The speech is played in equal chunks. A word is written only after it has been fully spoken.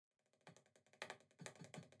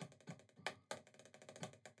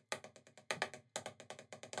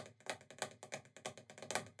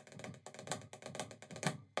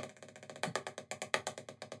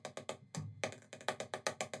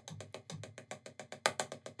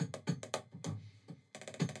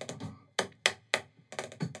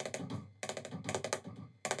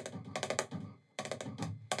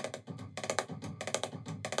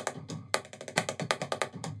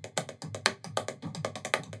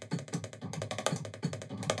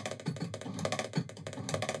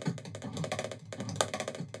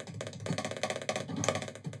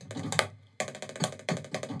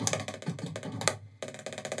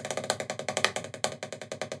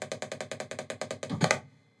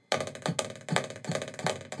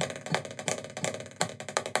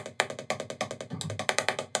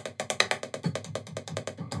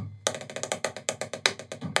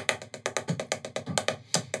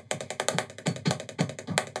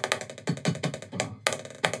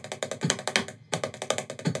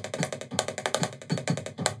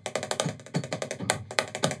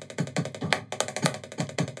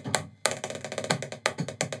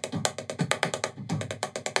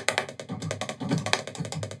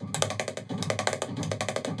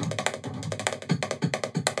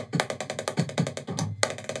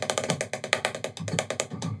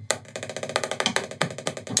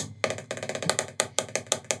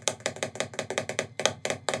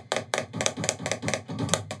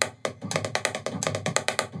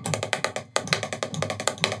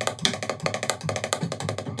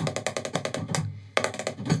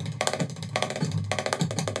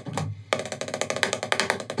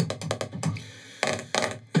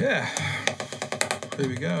Yeah, here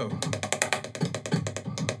we go.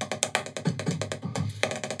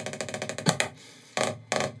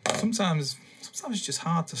 Sometimes it's just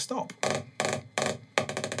hard to stop. I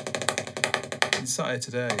decided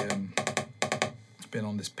today, been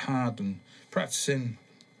on this pad and practicing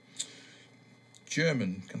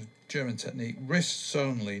German technique, wrists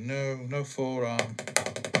only, no forearm.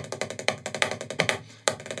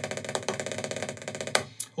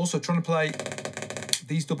 Also trying to play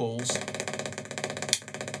these doubles.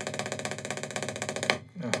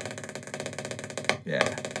 Yeah.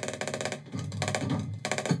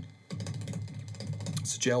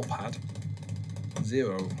 It's a gel pad,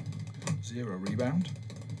 zero rebound,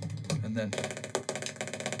 and then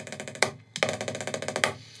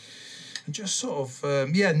just sort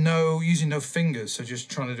of using no fingers, so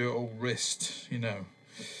just trying to do it all wrist,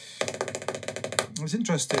 It's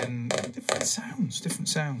interesting, different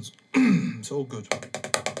sounds. It's all good.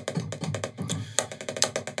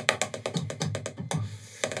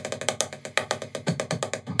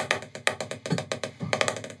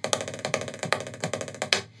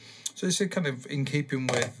 So this is kind of in keeping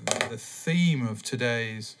with the theme of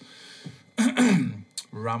today's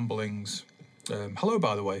ramblings. Hello,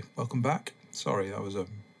 by the way, welcome back. Sorry, that was a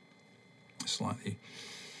slightly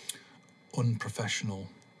unprofessional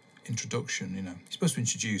introduction. You're supposed to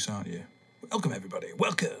introduce, aren't you? Welcome, everybody.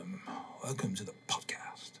 Welcome to the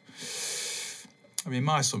podcast. I mean,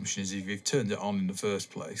 my assumption is if you've turned it on in the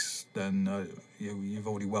first place, then you've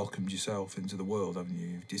already welcomed yourself into the world, haven't you?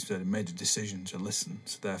 You've just made a decision to listen,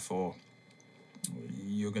 so therefore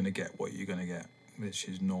you're going to get what you're going to get, which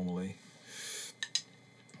is normally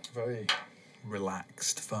a very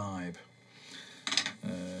relaxed vibe.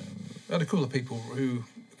 I had a couple of people who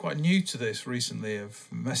are quite new to this recently have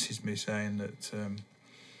messaged me saying that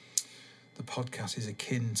the podcast is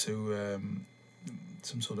akin to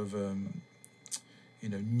some sort of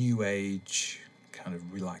new age kind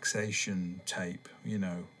of relaxation tape.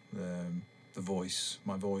 My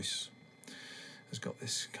voice has got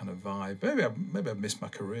this kind of vibe. Maybe I've missed my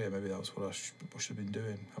career. Maybe that was what I should have been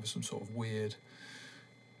doing. Have some sort of weird,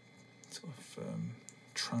 sort of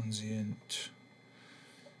transient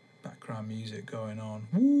background music going on,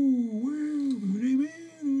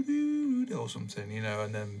 or something,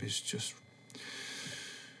 and then just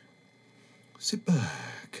sit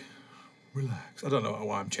back, relax. I don't know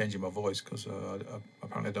why I'm changing my voice, because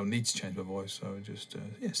apparently I don't need to change my voice. So just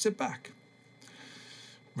sit back,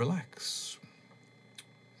 relax,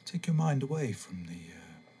 take your mind away from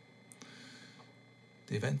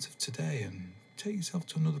the events of today and take yourself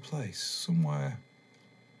to another place, somewhere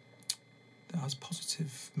that has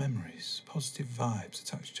positive memories, positive vibes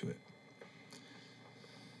attached to it.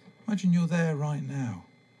 Imagine you're there right now.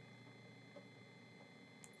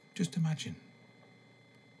 Just imagine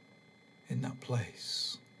in that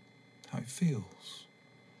place, how it feels,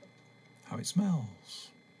 how it smells,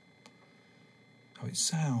 how it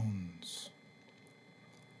sounds.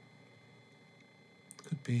 It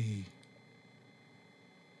could be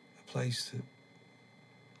a place that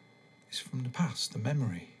is from the past, a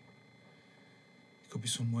memory. It could be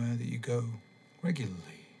somewhere that you go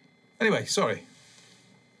regularly. Anyway, sorry.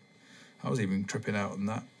 I was even tripping out on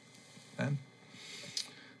that then.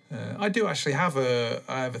 I do actually have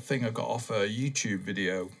a thing I got off a YouTube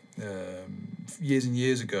video years and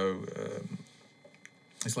years ago.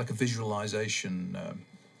 It's like a visualization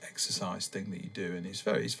exercise thing that you do, and it's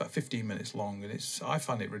about 15 minutes long, and I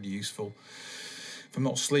find it really useful if I'm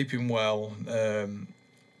not sleeping well.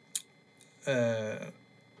 And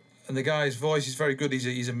the guy's voice is very good.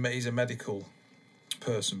 He's a medical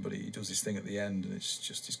person, but he does this thing at the end, and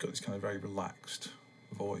he's got this kind of very relaxed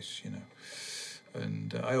voice,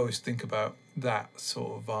 And I always think about that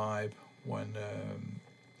sort of vibe when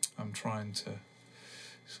I'm trying to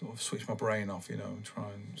sort of switch my brain off, and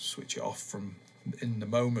try and switch it off from in the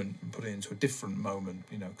moment and put it into a different moment,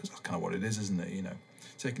 because that's kind of what it is, isn't it?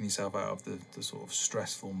 Taking yourself out of the sort of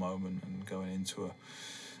stressful moment and going into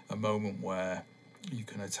a moment where you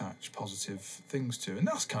can attach positive things to. And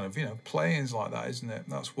that's kind of, playing's like that, isn't it?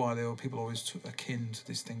 That's why people always akin to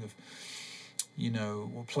this thing of,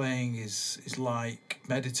 well, playing is like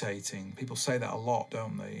meditating. People say that a lot,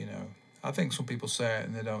 don't they? I think some people say it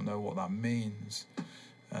and they don't know what that means,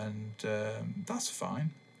 and that's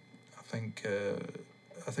fine. I think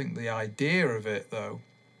the idea of it, though,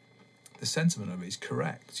 the sentiment of it is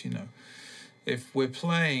correct. If we're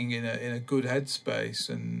playing in a good headspace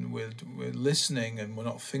and we're listening and we're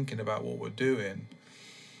not thinking about what we're doing,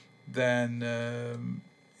 then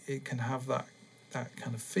it can have that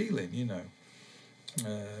kind of feeling,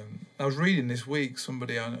 I was reading this week,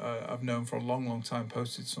 somebody I've known for a long, long time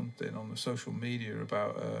posted something on the social media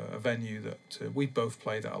about a venue that we both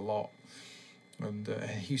played at a lot, and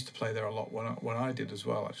he used to play there a lot when I did as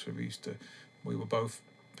well. Actually, we were both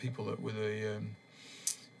people that were the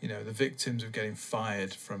victims of getting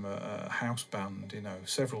fired from a house band,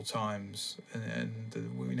 several times, and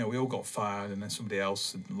we all got fired, and then somebody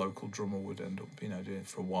else, the local drummer, would end up, doing it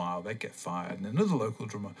for a while. They'd get fired, and another local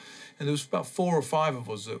drummer, and there was about 4 or 5 of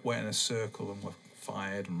us that went in a circle and were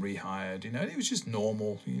fired and rehired. It was just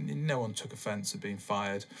normal. No one took offence at being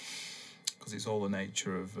fired, because it's all the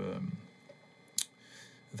nature of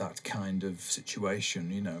that kind of situation,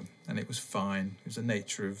 and it was fine. It was the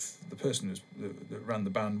nature of the person that ran the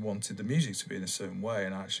band wanted the music to be in a certain way,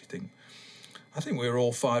 and I think we were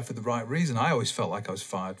all fired for the right reason. I always felt like I was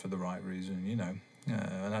fired for the right reason,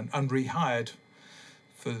 and rehired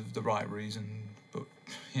for the right reason, but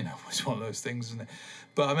it's one of those things, isn't it?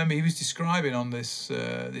 But I remember he was describing on this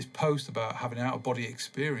post about having out-of-body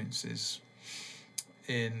experiences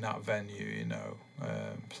in that venue,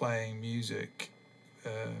 playing music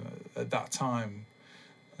at that time,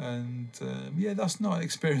 and that's not an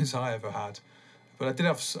experience I ever had. But I do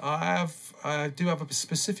have a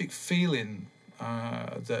specific feeling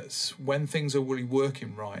that's when things are really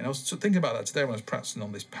working right. And I was thinking about that today when I was practicing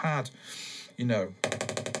on this pad,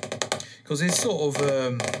 because it's sort of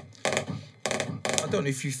I don't know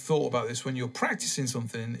if you thought about this when you're practicing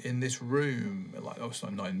something in this room, like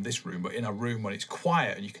obviously not in this room, but in a room when it's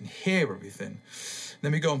quiet and you can hear everything.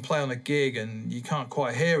 Then we go and play on a gig and you can't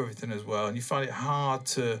quite hear everything as well, and you find it hard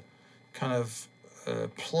to kind of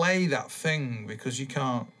play that thing because you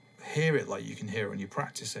can't hear it like you can hear it when you're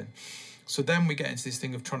practicing. So then we get into this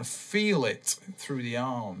thing of trying to feel it through the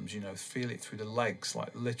arms, feel it through the legs,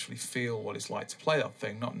 like literally feel what it's like to play that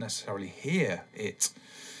thing, not necessarily hear it.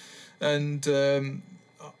 And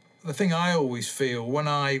the thing I always feel when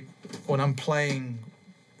I'm playing,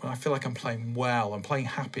 when I feel like I'm playing well, I'm playing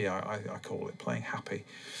happy, I call it playing happy.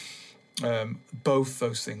 Both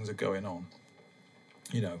those things are going on.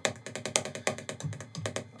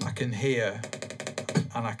 I can hear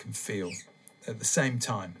and I can feel at the same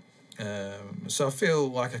time. So I feel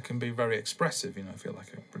like I can be very expressive, I feel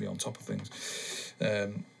like I'm really on top of things.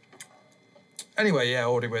 Anyway, I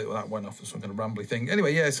already went off on some kind of rambly thing.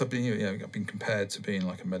 Anyway, so I've been compared to being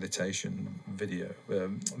like a meditation video,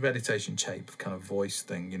 meditation shape kind of voice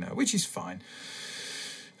thing, which is fine.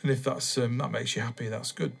 And if that's that makes you happy,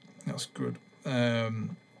 that's good. That's good.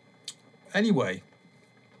 Anyway,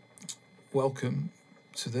 welcome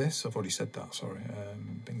to this. I've already said that. Sorry,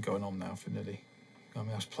 been going on now for nearly. I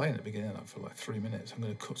was playing at the beginning of that for like 3 minutes. I'm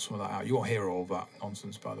going to cut some of that out. You won't hear all of that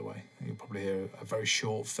nonsense, by the way. You'll probably hear a very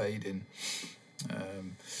short fade in.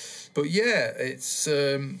 But it's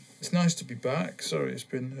nice to be back. Sorry, it's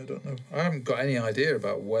been, I don't know. I haven't got any idea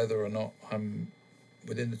about whether or not I'm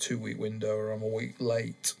within the 2-week window or I'm a week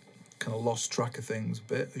late. Kind of lost track of things a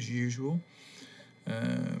bit, as usual.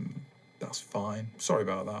 That's fine. Sorry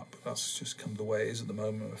about that, but that's just kind of the way it is at the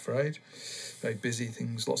moment, I'm afraid. Very busy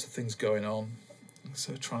things, lots of things going on.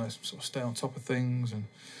 So trying to sort of stay on top of things, and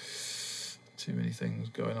too many things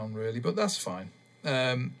going on really, but that's fine.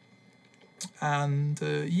 I've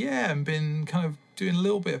been kind of doing a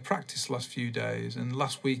little bit of practice the last few days, and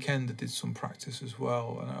last weekend I did some practice as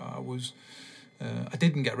well, and I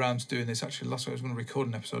didn't get around to doing this actually. Last week I was going to record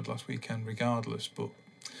an episode last weekend regardless, but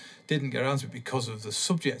didn't get around to it because of the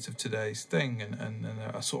subject of today's thing, and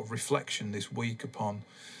a sort of reflection this week upon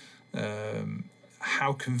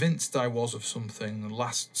how convinced I was of something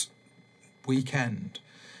last weekend,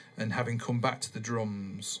 and having come back to the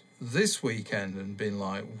drums this weekend and been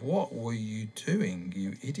like, what were you doing,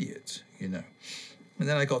 you idiot, And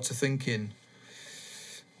then I got to thinking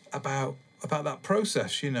about that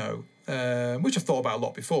process, which I've thought about a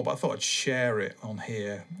lot before, but I thought I'd share it on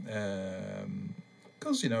here,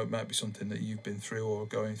 because, it might be something that you've been through or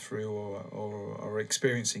going through or are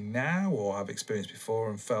experiencing now, or have experienced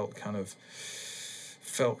before and felt kind of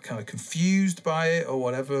confused by it or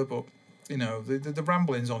whatever. But the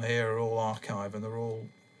ramblings on here are all archive, and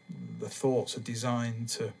the thoughts are designed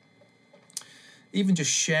to, even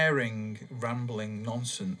just sharing rambling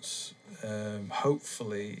nonsense,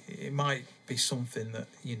 hopefully it might be something that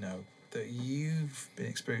that you've been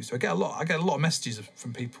experiencing. I get a lot of messages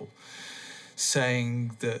from people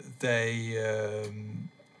saying that they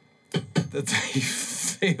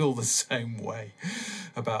feel the same way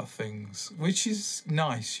about things, which is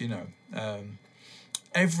nice,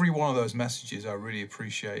 Every one of those messages I really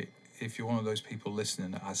appreciate. If you're one of those people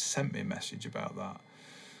listening that has sent me a message about that,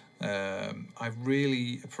 I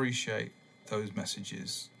really appreciate those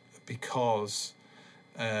messages, because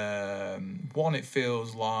One, it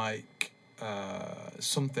feels like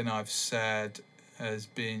something I've said has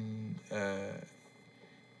been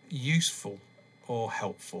useful or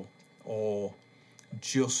helpful, or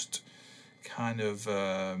just kind of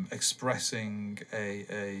expressing a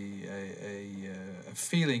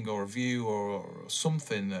feeling or a view or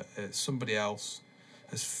something that somebody else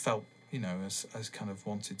has felt, has kind of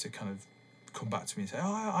wanted to kind of come back to me and say,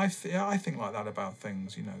 I think like that about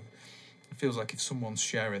things, It feels like if someone's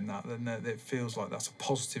sharing that, then it feels like that's a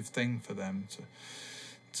positive thing for them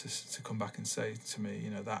to come back and say to me,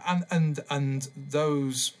 that. And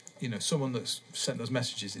those, someone that's sent those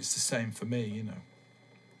messages, it's the same for me,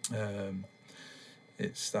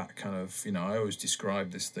 it's that kind of, I always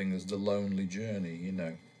describe this thing as the lonely journey,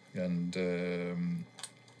 and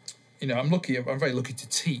I'm very lucky to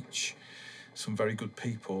teach some very good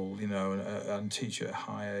people, and teach at a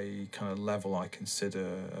high kind of level. I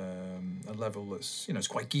consider a level that's, it's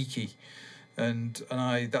quite geeky, and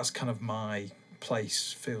that's kind of my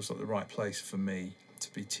place. Feels like the right place for me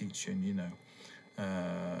to be teaching,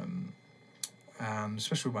 and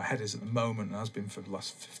especially where my head is at the moment, and has been for the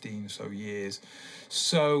last 15 or so years.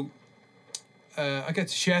 So I get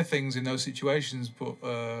to share things in those situations, but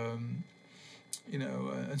and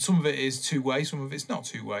some of it is two-way, some of it's not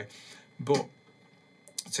two-way, but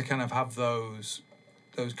to kind of have those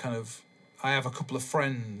kind of, I have a couple of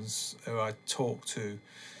friends who I talk to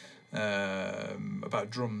about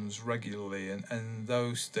drums regularly, and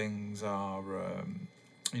those things are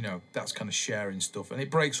that's kind of sharing stuff, and it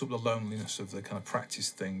breaks up the loneliness of the kind of practice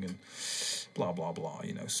thing and blah blah blah,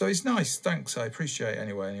 so it's nice. Thanks, I appreciate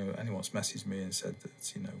anyone's messaged me and said that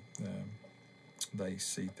they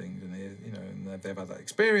see things and and they've had that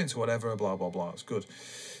experience or whatever, blah blah blah. It's good.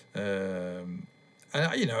 And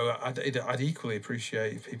I'd equally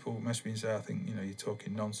appreciate if people message me and say, I think you're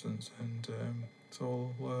talking nonsense, and it's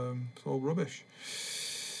all rubbish,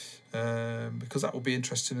 because that will be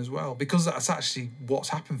interesting as well, because that's actually what's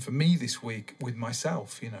happened for me this week with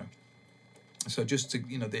myself, so just to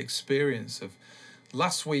the experience of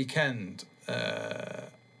last weekend.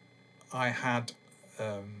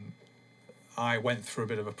 I went through a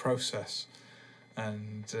bit of a process,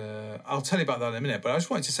 and I'll tell you about that in a minute, but I just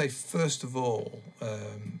wanted to say, first of all,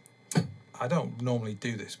 I don't normally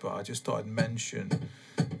do this, but I just thought I'd mention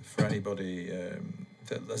for anybody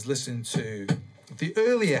that has listened to the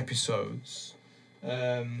early episodes.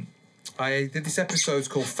 I did this episode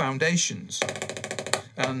called Foundations,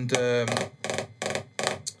 and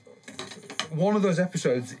one of those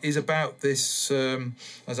episodes is about this,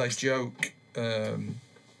 as I joke,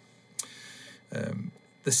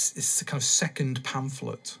 this is the kind of second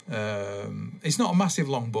pamphlet. It's not a massive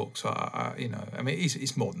long book, so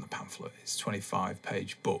it's more than a pamphlet. It's a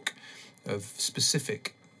 25-page book of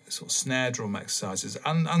specific sort of snare drum exercises,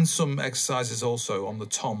 and some exercises also on the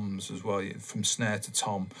toms as well, from snare to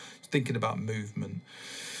tom, thinking about movement.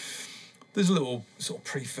 There's a little sort of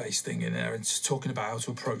preface thing in there, and it's talking about how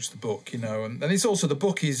to approach the book, and it's also, the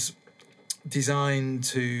book is designed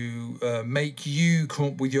to make you come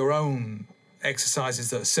up with your own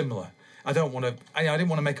exercises that are similar. I didn't want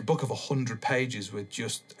to make a book of 100 pages with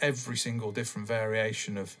just every single different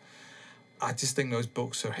variation of. I just think those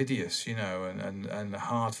books are hideous, and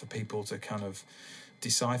hard for people to kind of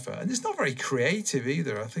decipher. And it's not very creative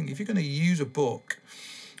either. I think if you're going to use a book,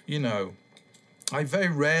 I very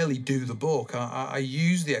rarely do the book. I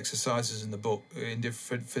use the exercises in the book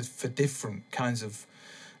for different kinds of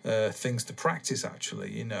things to practice,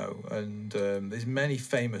 actually, and there's many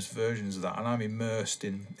famous versions of that, and I'm immersed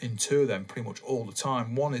in two of them pretty much all the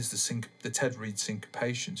time. One is the Ted Reed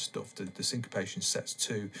syncopation stuff, the syncopation sets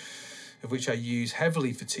 2, of which I use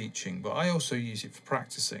heavily for teaching, but I also use it for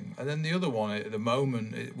practicing. And then the other one at the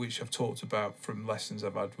moment, which I've talked about from lessons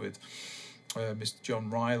I've had with Mr.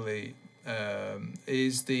 John Riley,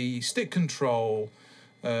 is the stick control,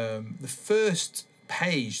 the first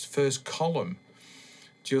page, first column,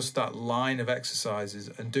 just that line of exercises,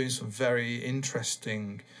 and doing some very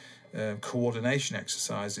interesting coordination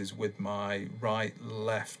exercises with my right,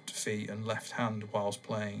 left feet and left hand whilst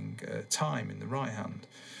playing time in the right hand.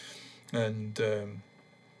 And a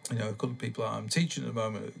couple of people I'm teaching at the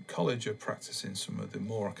moment at college are practicing some of the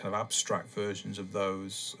more kind of abstract versions of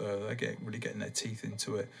those. They're really getting their teeth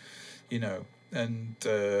into it, and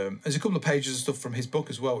there's a couple of pages of stuff from his book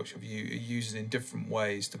as well, which I've used in different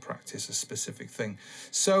ways to practice a specific thing.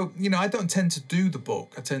 So, I don't tend to do the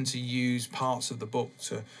book. I tend to use parts of the book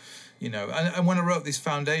to, and when I wrote this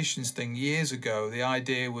foundations thing years ago, the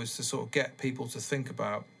idea was to sort of get people to think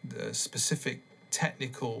about the specific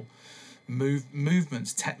technical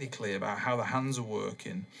movements technically, about how the hands are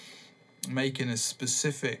working, making a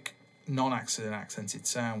specific non-accented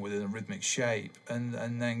sound within a rhythmic shape, and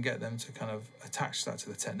then get them to kind of attach that to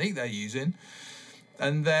the technique they're using.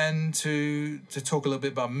 And then to talk a little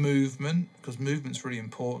bit about movement, because movement's really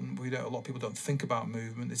important. A lot of people don't think about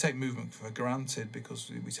movement. They take movement for granted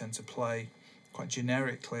because we tend to play quite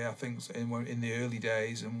generically, I think, in the early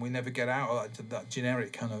days, and we never get out of that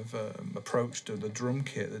generic kind of approach to the drum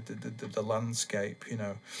kit, the landscape. We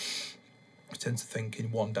tend to think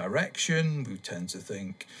in one direction. We tend to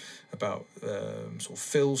think about sort of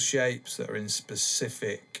fill shapes that are in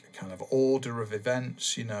specific kind of order of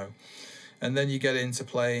events, And then you get into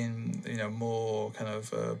playing, more kind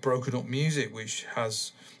of broken up music, which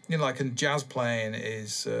has, like in jazz playing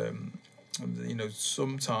is,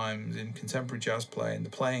 sometimes in contemporary jazz playing, the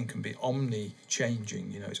playing can be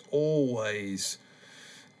omni-changing. It's always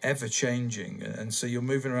ever-changing. And so you're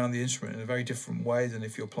moving around the instrument in a very different way than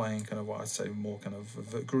if you're playing kind of what I'd say more kind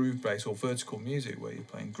of groove-based or vertical music, where you're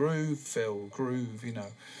playing groove, fill, groove,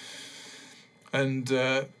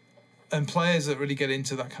 And players that really get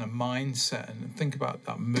into that kind of mindset and think about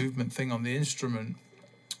that movement thing on the instrument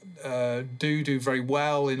do very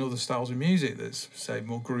well in other styles of music that's, say,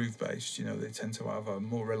 more groove-based. They tend to have a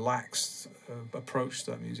more relaxed approach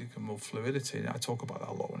to that music and more fluidity. And I talk about that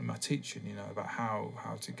a lot in my teaching, about how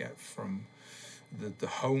to get from the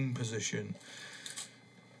home position,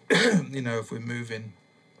 if we're moving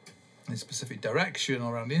in a specific direction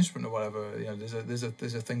around the instrument or whatever, there's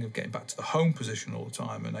a thing of getting back to the home position all the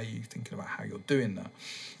time, and are you thinking about how you're doing that?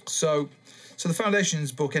 So the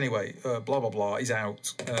Foundations book, anyway, blah blah blah, is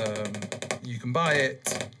out. You can buy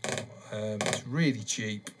it. It's really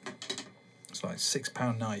cheap. It's like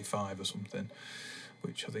 £6.95 or something,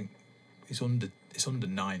 which I think is under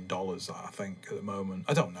 $9. I think at the moment.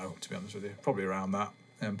 I don't know, to be honest with you. Probably around that,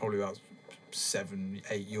 and probably about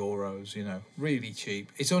 €7-8, really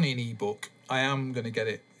cheap. It's only an ebook. I am going to get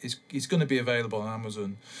it. It's going to be available on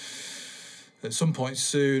Amazon at some point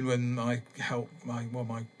soon when I help my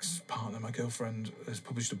partner, my girlfriend, has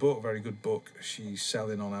published a book, a very good book. She's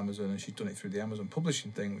selling on Amazon, and she's done it through the Amazon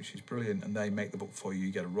publishing thing, which is brilliant. And they make the book for you.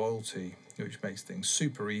 You get a royalty, which makes things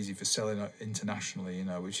super easy for selling internationally.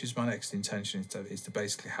 Which is my next intention is to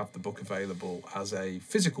basically have the book available as a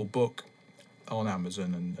physical book on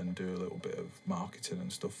Amazon and do a little bit of marketing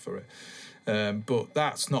and stuff for it. But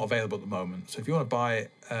that's not available at the moment. So if you want to buy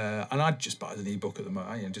it, and I'd just buy it as an ebook at the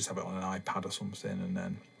moment, just have it on an iPad or something, and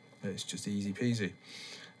then it's just easy peasy.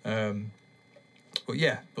 But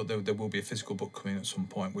there will be a physical book coming at some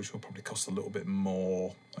point, which will probably cost a little bit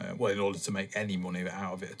more. In order to make any money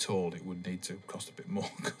out of it at all, it would need to cost a bit more,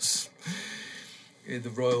 because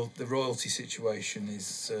the royalty situation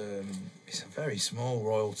is it's a very small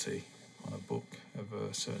royalty on a book of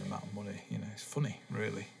a certain amount of money. It's funny,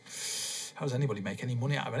 really. How does anybody make any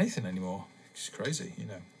money out of anything anymore? It's crazy, you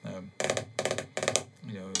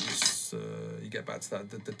get back to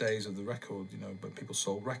that the days of the record, when people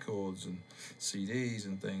sold records and CDs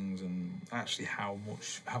and things, and actually how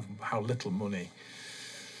little money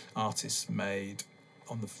artists made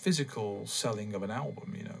on the physical selling of an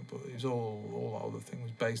album, but it was all other things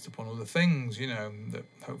was based upon other things, that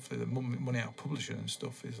hopefully the money out of publishing and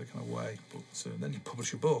stuff is the kind of way. But then you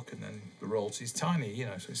publish a book, and then the royalty's tiny,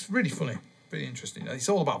 so it's really funny, really interesting. It's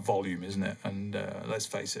all about volume, isn't it? And let's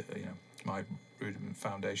face it, my Rudiment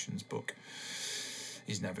Foundations book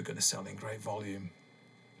is never going to sell in great volume.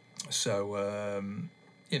 So,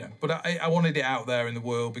 but I wanted it out there in the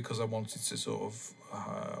world because I wanted to sort of,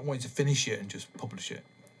 I wanted to finish it and just publish it.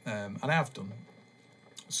 And I have done.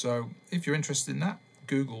 So if you're interested in that,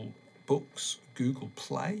 Google Books, Google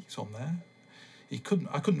Play, it's on there.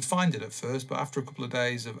 I couldn't find it at first, but after a couple of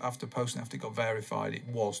days after posting, after it got verified, it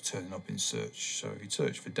was turning up in search. So if you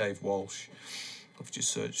search for Dave Walsh, or if you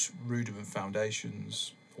just search Rudiment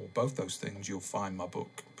Foundations, or both those things, you'll find my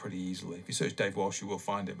book pretty easily. If you search Dave Walsh, you will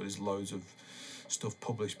find it, but there's loads of stuff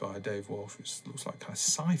published by Dave Walsh, which looks like kind of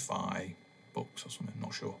sci-fi books or something, I'm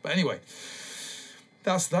not sure. But anyway,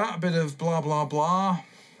 that's that, a bit of blah, blah, blah,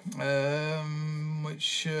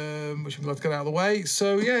 which I'm glad to get out of the way.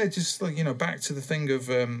 So, yeah, just, back to the thing of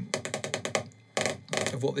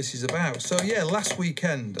what this is about. So, yeah, last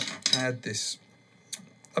weekend I had this.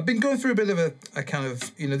 I've been going through a bit of a kind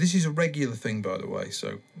of, this is a regular thing, by the way,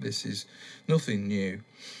 so this is nothing new.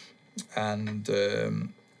 And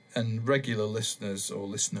regular listeners or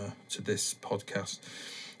listener to this podcast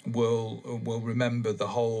will remember the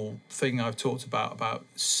whole thing I've talked about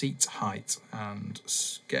seat height and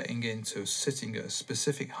getting into sitting at a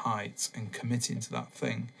specific height and committing to that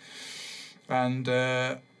thing. And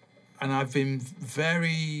I've been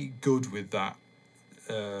very good with that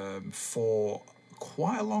for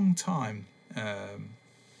quite a long time.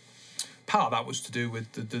 Part of that was to do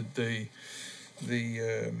with the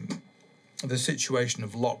situation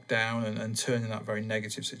of lockdown and turning that very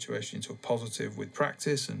negative situation into a positive with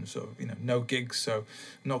practice, and sort of, no gigs. So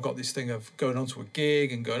not got this thing of going onto a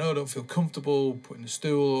gig and going, oh, I don't feel comfortable, putting the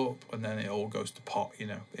stool up, and then it all goes to pot.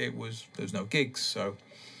 There's no gigs. So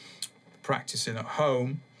practicing at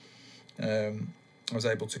home, I was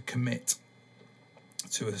able to commit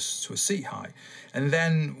to a seat height. And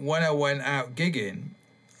then when I went out gigging,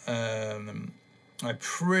 I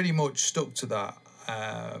pretty much stuck to that,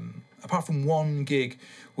 apart from one gig,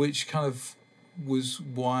 which kind of was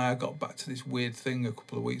why I got back to this weird thing a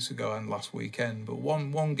couple of weeks ago and last weekend. But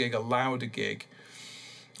one gig, a louder gig,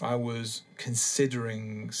 I was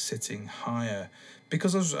considering sitting higher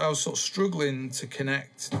because I was sort of struggling to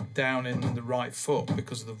connect down in the right foot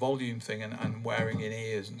because of the volume thing and wearing in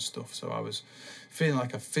ears and stuff. So I was feeling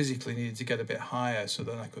like I physically needed to get a bit higher so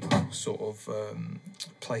then I could sort of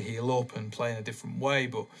play heel up and play in a different way.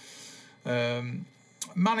 But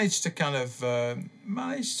managed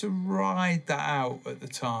to ride that out at the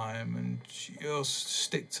time and just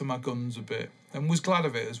stick to my guns a bit, and was glad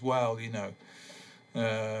of it as well,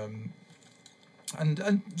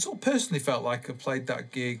 and sort of personally felt like I played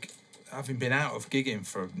that gig having been out of gigging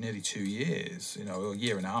for nearly 2 years, a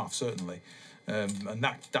year and a half certainly, and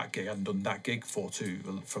that gig I hadn't done that gig for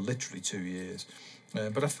literally 2 years,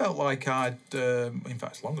 but I felt like I'd in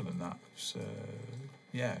fact it's longer than that. It was,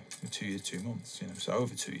 2 years, 2 months, so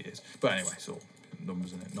over 2 years. But anyway, it's all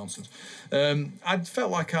numbers, isn't it? Nonsense. I'd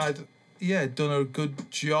felt like I'd done a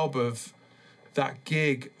good job of that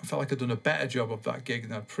gig. I felt like I'd done a better job of that gig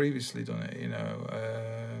than I'd previously done it,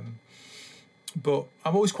 but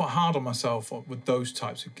I'm always quite hard on myself with those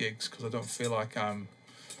types of gigs because I don't feel like I'm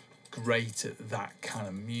great at that kind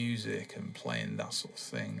of music and playing that sort of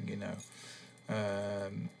thing,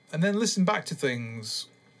 and then listen back to things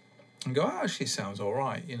and go, actually, it sounds all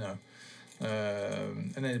right,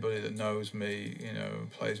 and anybody that knows me,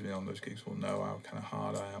 plays me on those gigs will know how kind of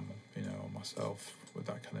hard I am, on myself with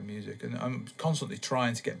that kind of music. And I'm constantly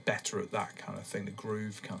trying to get better at that kind of thing, the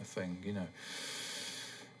groove kind of thing,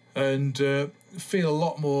 and feel a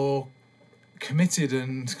lot more committed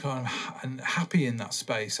and kind of and happy in that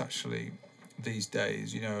space, actually, these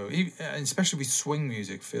days, especially with swing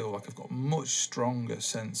music, feel like I've got a much stronger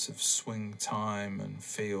sense of swing time and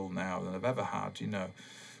feel now than I've ever had,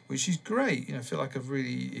 which is great. I feel like I've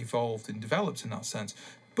really evolved and developed in that sense.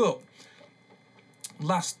 But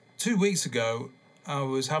last 2 weeks ago, I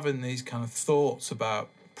was having these kind of thoughts about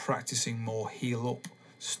practicing more heel up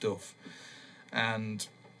stuff, and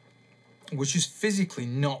was just physically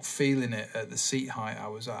not feeling it at the seat height I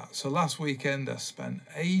was at. So last weekend I spent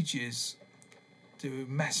ages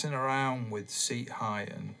messing around with seat height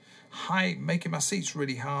and making my seats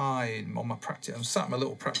really high on my practice. I'm sat in my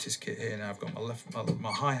little practice kit here now. I've got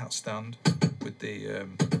my hi-hat stand with the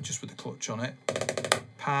just with the clutch on it,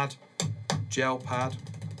 pad, gel pad,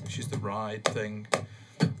 which is the ride thing,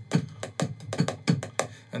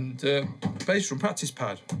 and bass drum practice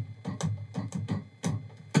pad.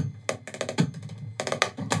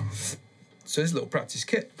 So this little practice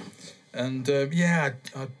kit. And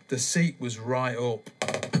the seat was right up,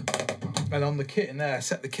 and on the kit in there, I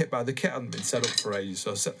set the kit back. The kit hadn't been set up for ages,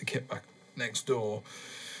 so I set the kit back next door,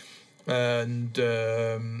 and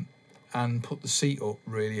put the seat up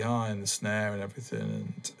really high and the snare and everything.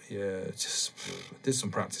 And just did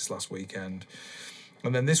some practice last weekend,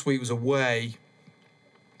 and then this week was away,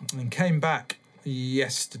 and came back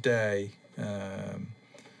yesterday.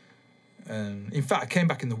 And in fact, I came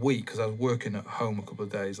back in the week because I was working at home a couple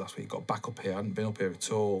of days last week. Got back up here. I hadn't been up here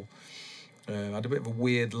at all. I had a bit of a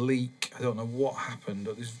weird leak. I don't know what happened.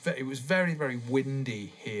 It was very, very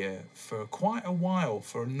windy here for quite a while,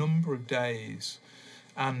 for a number of days,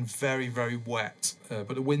 and very, very wet.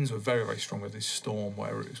 But the winds were very, very strong with this storm,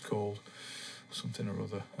 whatever it was called, something or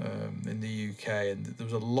other, in the UK. And there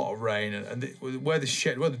was a lot of rain. And where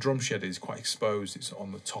the drum shed is quite exposed. It's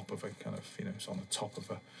on the top of a kind of, it's on the top of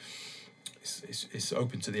a... It's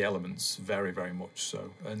open to the elements, very, very much so.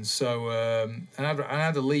 And so I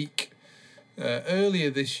had a leak earlier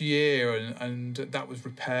this year, and that was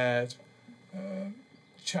repaired.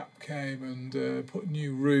 Chap came and put a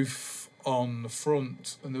new roof on the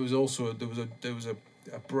front, and there was also a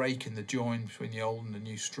break in the join between the old and the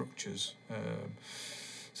new structures.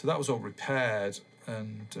 So that was all repaired,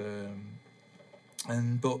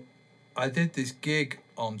 but I did this gig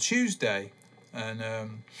on Tuesday, and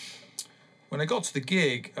when I got to the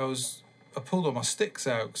gig, I pulled all my sticks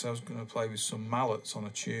out because I was going to play with some mallets on a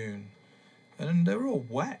tune, and they were all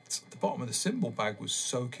wet. The bottom of the cymbal bag was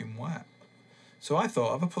soaking wet. So I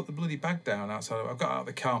thought, have I put the bloody bag down outside? I've got out of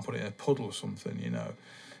the car and put it in a puddle or something, you know.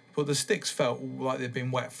 But the sticks felt like they'd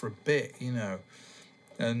been wet for a bit, you know.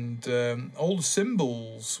 And all the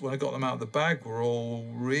cymbals, when I got them out of the bag, were all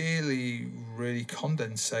really, really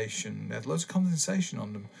condensation. They had loads of condensation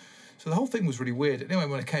on them. So the whole thing was really weird. Anyway,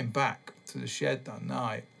 when I came back to the shed that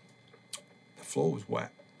night, the floor was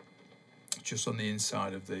wet, just on the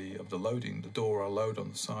inside of the loading, the door I load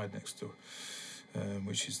on the side next to,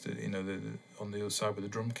 which is the on the other side where the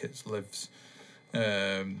drum kits lives.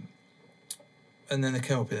 And then they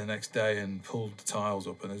came up in the next day and pulled the tiles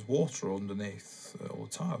up, and there's water underneath all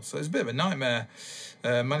the tiles. So it's a bit of a nightmare.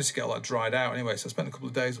 Managed to get all that dried out anyway. So I spent a couple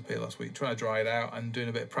of days up here last week trying to dry it out and doing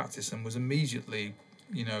a bit of practice, and was immediately,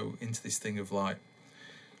 into this thing of like,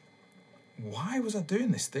 why was I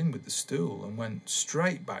doing this thing with the stool, and went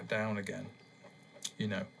straight back down again,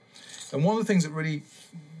 And one of the things that really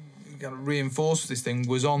kind of reinforced this thing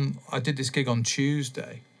was I did this gig on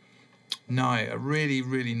Tuesday night, a really,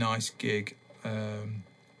 really nice gig.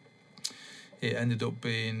 It ended up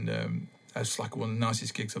being it's like one of the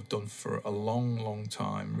nicest gigs I've done for a long, long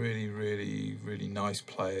time. Really, really, really nice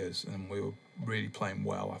players, and we were really playing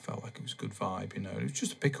well. I felt like it was a good vibe, It was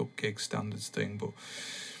just a pick-up gig, standards thing, but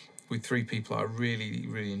with 3 people I really,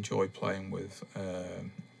 really enjoyed playing with.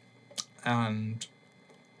 And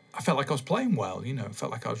I felt like I was playing well, I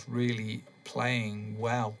felt like I was really playing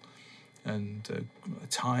well. And the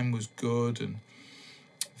time was good, and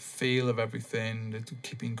feel of everything,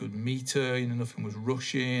 keeping good meter, nothing was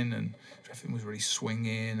rushing, and everything was really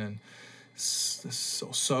swinging, and the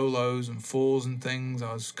sort of solos and fours and things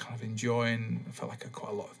I was kind of enjoying. I felt like I had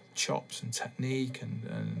quite a lot of chops and technique,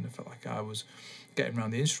 and I felt like I was getting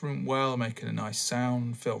around the instrument well, making a nice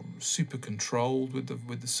sound, felt super controlled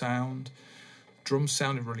with the sound. Drums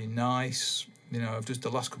sounded really nice. I've just, the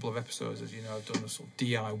last couple of episodes, as you know, I've done the sort of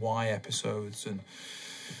DIY episodes, and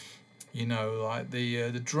like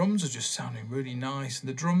the drums are just sounding really nice. And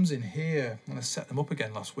the drums in here, when I set them up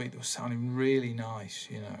again last week, they were sounding really nice,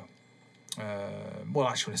 Well,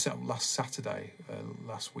 actually, when I set up last Saturday,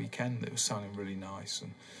 last weekend, it was sounding really nice.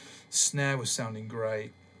 And the snare was sounding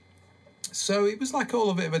great. So it was like all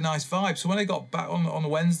of it of a nice vibe. So when I got back on the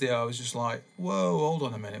Wednesday, I was just like, whoa, hold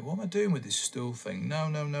on a minute. What am I doing with this stool thing?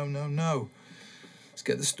 No. Let's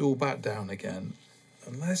get the stool back down again.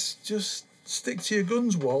 And let's just stick to your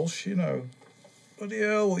guns, Walsh, Bloody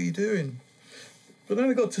hell, what are you doing? But then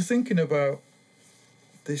I got to thinking about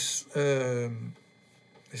this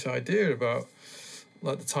this idea about,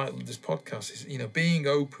 like the title of this podcast is, being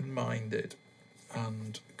open-minded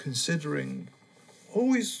and considering,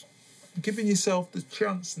 always giving yourself the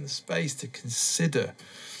chance and the space to consider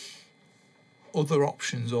other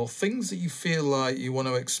options or things that you feel like you want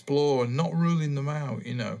to explore, and not ruling them out,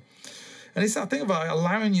 And it's that thing about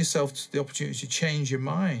allowing yourself the opportunity to change your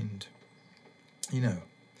mind, and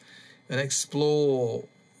explore,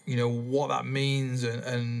 what that means,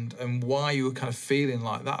 and why you were kind of feeling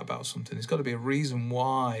like that about something. There's got to be a reason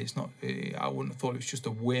why. It's not. I wouldn't have thought it was just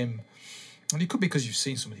a whim. And it could be because you've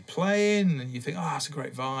seen somebody playing and you think, that's a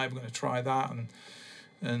great vibe, I'm going to try that,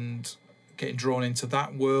 and getting drawn into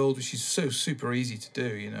that world, which is so super easy to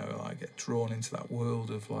do, like get drawn into that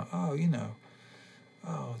world of like,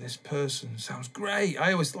 this person sounds great.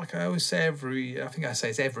 I always say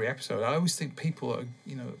it's every episode, I always think people that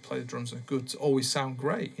that play the drums and are good always sound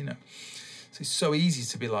great, So it's so easy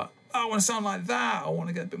to be like, I want to sound like that, I want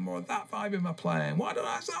to get a bit more of that vibe in my playing, why don't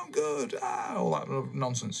I sound good, all that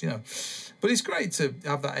nonsense, But it's great to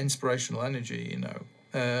have that inspirational energy,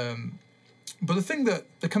 But the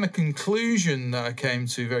kind of conclusion that I came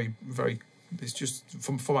to very, very, it's just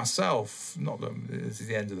for myself, not that this is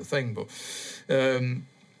the end of the thing, but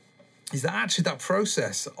is that actually that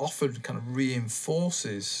process often kind of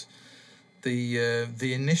reinforces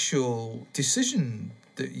the initial decision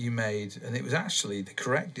that you made, and it was actually the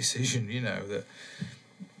correct decision, that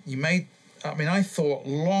you made. I mean, I thought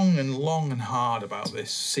long and hard about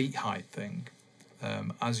this seat height thing.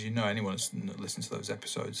 As you know, anyone that's listened to those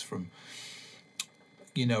episodes from,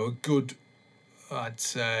 a good, I'd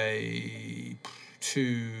say, 2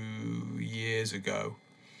 years ago,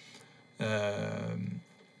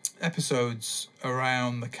 episodes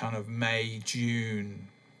around the kind of May, June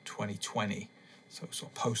 2020, so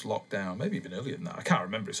sort of post-lockdown, maybe even earlier than that. I can't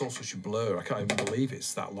remember. It's all such a blur. I can't even believe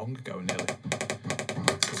it's that long ago nearly.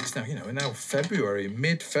 Because it's now, we're now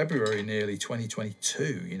mid-February nearly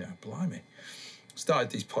 2022, blimey. Started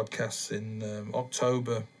these podcasts in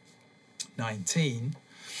October 19,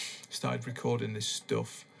 started recording this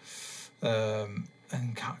stuff, and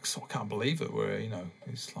can't believe it. We're,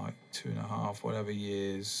 it's like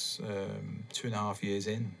 2.5 years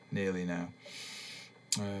in nearly now.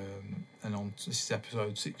 And on this is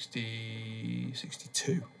episode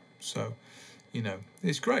 62. So, you know,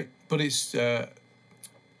 it's great, but it's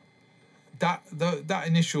that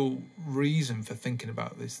initial reason for thinking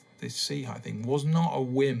about this sea height thing was not a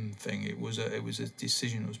whim thing. It was a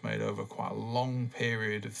decision that was made over quite a long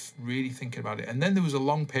period of really thinking about it, and then there was a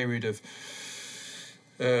long period of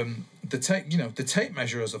the tape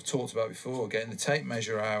measure, as I've talked about before, getting the tape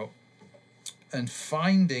measure out and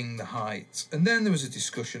finding the height. And then there was a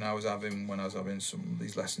discussion I was having when I was having some of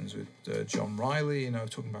these lessons with John Riley, you know,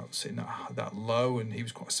 talking about sitting at that low, and he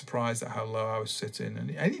was quite surprised at how low I was sitting. And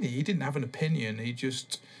he didn't have an opinion. He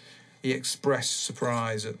expressed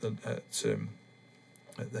surprise at the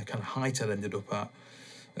kind of height I'd ended up at,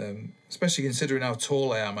 especially considering how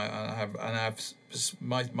tall I am. My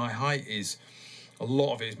height is, a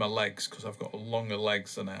lot of it is my legs, because I've got longer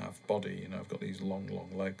legs than I have body. You know, I've got these long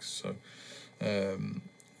legs, so.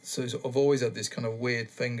 So I've always had this kind of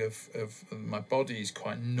weird thing of my body is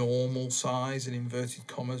quite normal size in inverted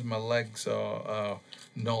commas. My legs are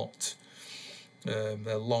not.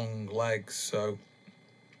 They're long legs, so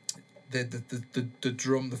the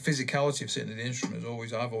drum, the physicality of sitting at the instrument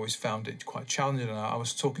I've always found it quite challenging. And I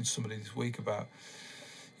was talking to somebody this week about,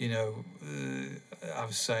 you know, I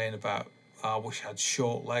was saying about, I wish I had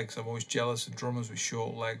short legs. I'm always jealous of drummers with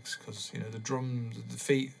short legs, because, you know, the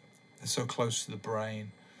feet, they're so close to the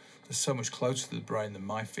brain. They're so much closer to the brain than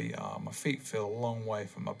my feet are. My feet feel a long way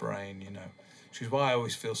from my brain, you know, which is why I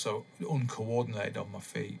always feel so uncoordinated on my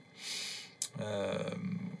feet.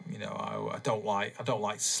 You know, I don't like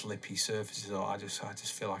slippy surfaces, or I just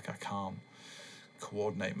feel like I can't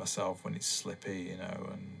coordinate myself when it's slippy, you know,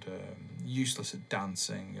 and useless at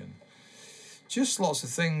dancing, and just lots of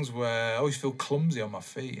things where I always feel clumsy on my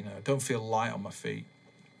feet, you know. I don't feel light on my feet.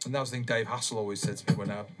 And that was the thing Dave Hassel always said to me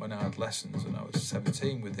when I had lessons, and I was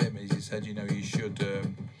 17 with him. He said, you know, you should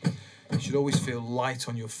always feel light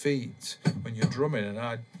on your feet when you're drumming. And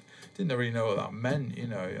I didn't really know what that meant, you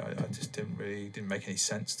know. I just didn't make any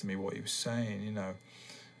sense to me what he was saying, you know,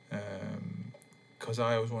 because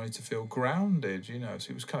I always wanted to feel grounded, you know. So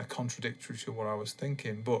it was kind of contradictory to what I was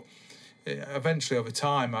thinking. But eventually, over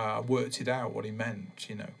time, I worked it out what he meant,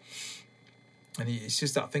 you know. And it's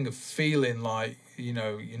just that thing of feeling like, you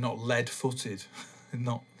know, you're not lead-footed.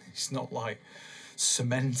 It's not like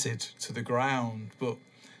cemented to the ground, but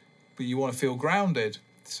you want to feel grounded.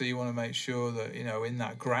 So you want to make sure that, you know, in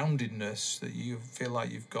that groundedness, that you feel like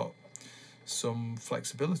you've got some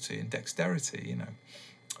flexibility and dexterity, you know.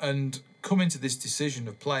 And coming to this decision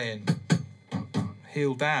of playing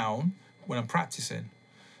heel down when I'm practicing.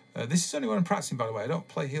 This is only when I'm practicing, by the way. I don't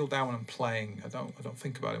play heel down when I'm playing. I don't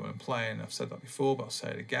think about it when I'm playing. I've said that before, but I'll say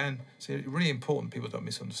it again. It's really important people don't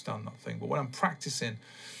misunderstand that thing. But when I'm practicing,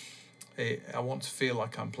 I want to feel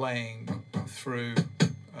like I'm playing through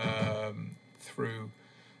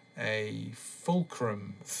a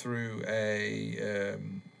fulcrum, through a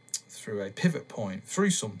pivot point, through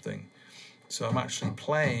something. So I'm actually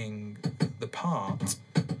playing the part,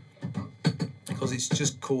 because it's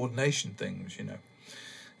just coordination things, you know.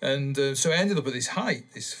 And so I ended up at this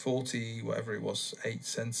height, this 40, whatever it was, 8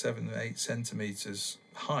 centimetres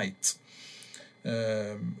height.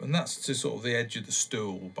 And that's to sort of the edge of the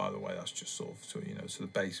stool, by the way. That's just sort of, to, you know, to the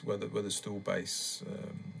base, where the stool base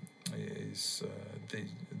is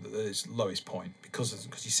its lowest point, because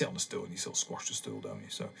you sit on the stool and you sort of squash the stool, don't you?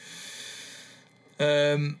 So,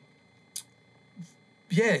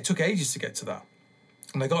 yeah, it took ages to get to that.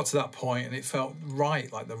 And I got to that point and it felt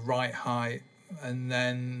right, like the right height. And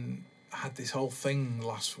then I had this whole thing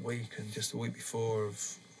last week and just the week before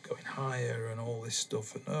of going higher and all this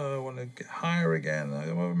stuff. And, I want to get higher again.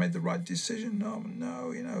 I made the right decision. No,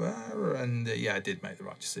 you know. And, yeah, I did make the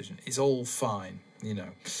right decision. It's all fine, you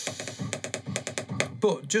know.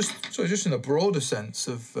 But just in a broader sense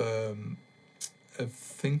of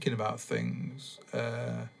thinking about things,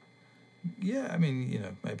 yeah, I mean, you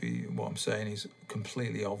know, maybe what I'm saying is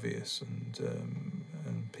completely obvious, and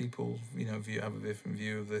people, you know, have a different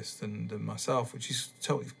view of this than myself, which is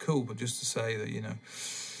totally cool. But just to say that, you know,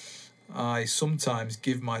 I sometimes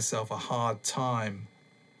give myself a hard time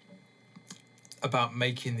about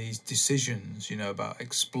making these decisions, you know, about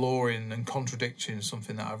exploring and contradicting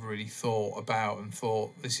something that I've really thought about and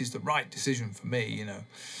thought this is the right decision for me, you know.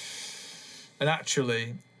 And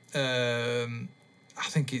actually, I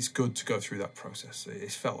think it's good to go through that process.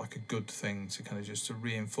 It's felt like a good thing to kind of just to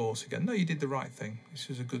reinforce again, no, you did the right thing. This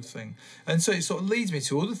was a good thing. And so it sort of leads me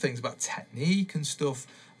to other things about technique and stuff,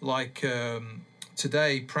 like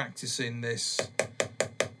today practicing this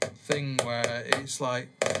thing where it's like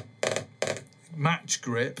match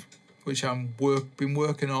grip, which I've been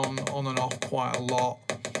working on and off quite a lot.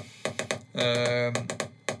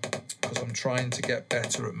 because I'm trying to get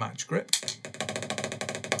better at match grip.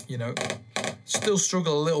 You know, still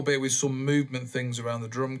struggle a little bit with some movement things around the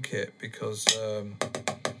drum kit because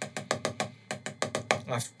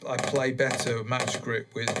I play better match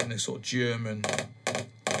grip in a sort of German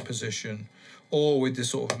position, or with the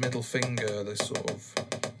sort of middle finger, the sort of,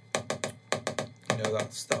 you know,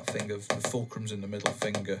 that's that thing of the fulcrum's in the middle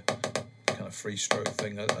finger, kind of free stroke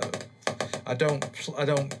thing.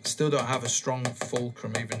 Still don't have a strong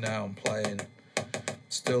fulcrum even now I'm playing.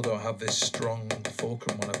 Still don't have this strong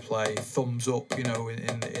fulcrum when I play. Thumbs up, you know,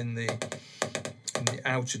 in the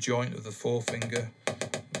outer joint of the forefinger,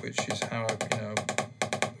 which is how I, you know,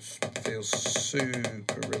 feel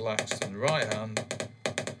super relaxed in the right hand.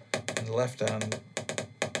 And the left hand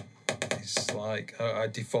is like I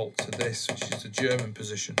default to this, which is the German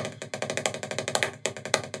position.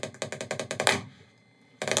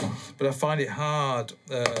 But I find it hard.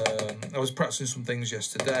 I was practicing some things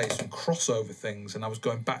yesterday, some crossover things, and I was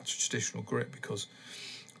going back to traditional grip because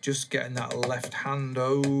just getting that left hand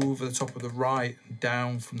over the top of the right and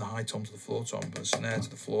down from the high tom to the floor tom, from the snare to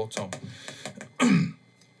the floor tom.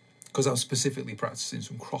 Because I was specifically practicing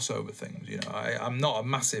some crossover things. You know, I'm not a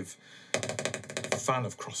massive fan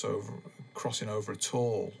of crossing over at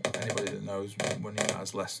all. Anybody that knows when he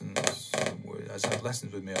has had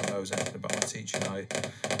lessons with me, or knows anything about my teaching,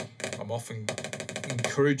 I'm often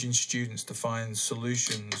encouraging students to find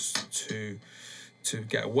solutions to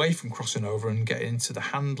get away from crossing over and get into the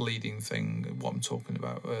hand leading thing, what I'm talking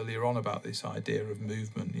about earlier on, about this idea of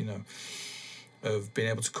movement, you know, of being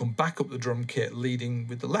able to come back up the drum kit leading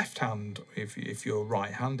with the left hand if you're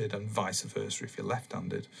right-handed, and vice versa if you're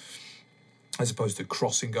left-handed, as opposed to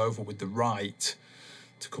crossing over with the right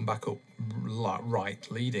to come back up right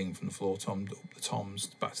leading from the floor tom up the toms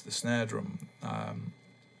back to the snare drum.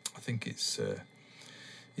 I think it's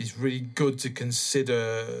really good to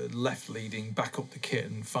consider left leading back up the kit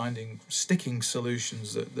and finding sticking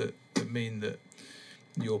solutions that mean that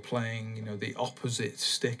you're playing, you know, the opposite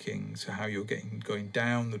sticking to how you're going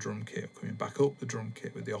down the drum kit, coming back up the drum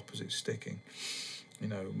kit with the opposite sticking. You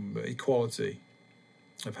know, equality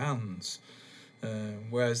of hands.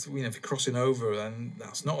 Whereas, you know, if you're crossing over, then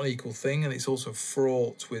that's not an equal thing, and it's also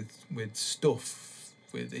fraught with stuff,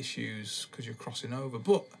 with issues, because you're crossing over.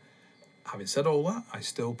 But having said all that, I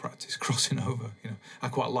still practice crossing over. You know, I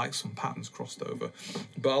quite like some patterns crossed over,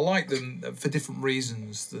 but I like them for different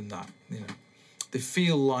reasons than that. You know, they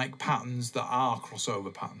feel like patterns that are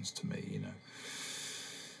crossover patterns to me. You know,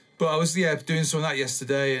 but I was doing some of that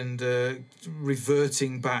yesterday and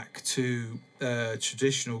reverting back to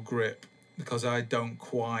traditional grip, because I don't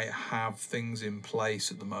quite have things in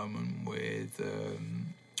place at the moment with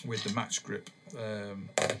the match grip.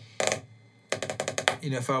 You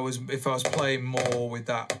know, if I was playing more with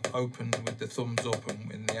that open, with the thumbs up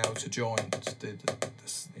and in the outer joint,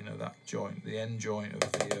 you know, that joint, the end joint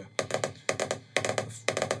of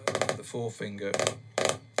the forefinger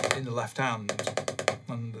in the left hand,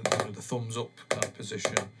 and the thumbs up kind of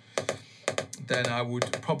position, then I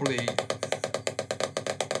would probably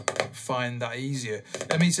find that easier.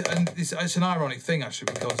 I mean, it's an ironic thing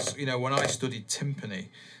actually, because, you know, when I studied timpani,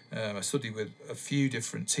 I studied with a few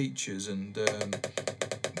different teachers, and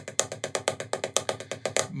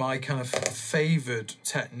my kind of favoured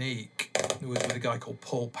technique was with a guy called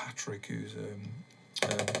Paul Patrick, who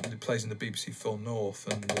plays in the BBC Full North,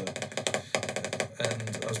 and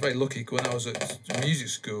I was very lucky when I was at music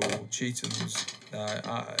school, Cheetham's.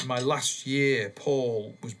 My last year,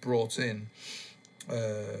 Paul was brought in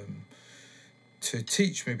to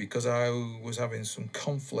teach me, because I was having some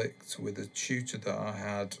conflict with a tutor that I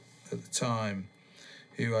had at the time,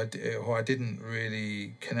 who I didn't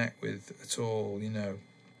really connect with at all, you know,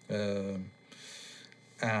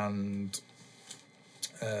 and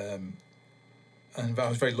I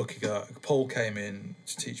was very lucky that Paul came in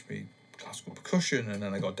to teach me classical percussion, and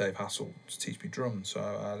then I got Dave Hassel to teach me drums. So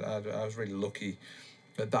I was really lucky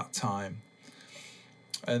at that time.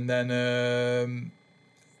 And then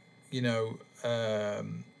you know,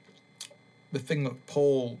 the thing that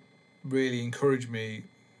Paul really encouraged me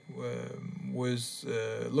was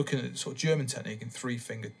looking at sort of German technique and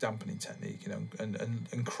three-finger dampening technique, you know,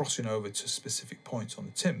 and crossing over to specific points on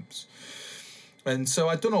the timps. And so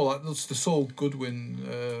I'd done all that. That's the Saul Goodwin.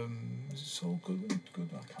 Saul Goodwin? I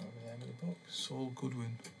can't remember the name of the book. Saul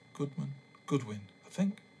Goodwin, I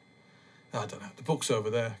think. I don't know. The book's over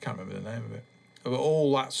there. I can't remember the name of it. But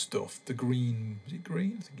all that stuff. The green. Is it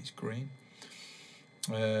green? I think it's green.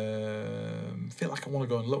 Feel like I want to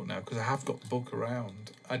go and look now, because I have got the book around.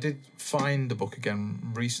 I did find the book again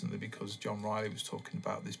recently because John Riley was talking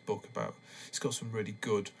about this book. It's got some really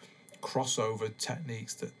good crossover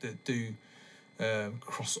techniques that do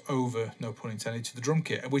cross over, no pun intended, to the drum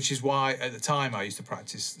kit, which is why at the time I used to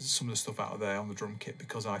practice some of the stuff out of there on the drum kit,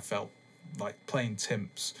 because I felt like playing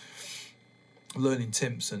timps, learning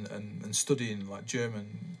timps and studying like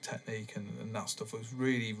German technique and that stuff was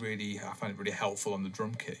really, really, I found it really helpful on the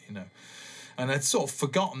drum kit, you know. And I'd sort of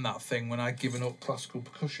forgotten that thing when I'd given up classical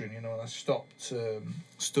percussion, you know, and I stopped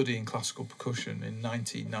studying classical percussion in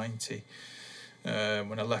 1990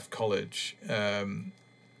 when I left college.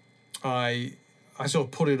 I sort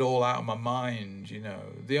of put it all out of my mind, you know.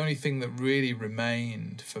 The only thing that really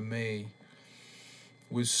remained for me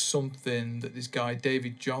was something that this guy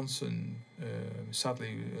David Johnson,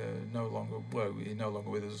 sadly no longer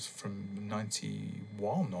with us from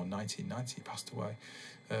 91 or 1990, he passed away.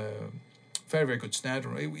 Very, very good snare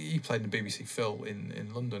drum. He played in the BBC Phil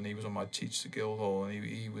in London. He was on my Teachers at Guildhall, and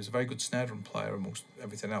he was a very good snare drum player amongst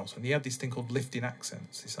everything else. And he had this thing called lifting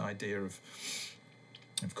accents, this idea of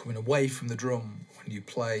coming away from the drum when you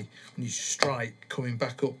play, when you strike, coming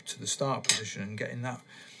back up to the start position and getting that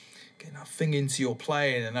thing into your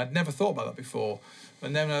playing. And I'd never thought about that before.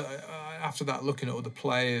 And then after that, looking at other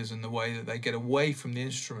players and the way that they get away from the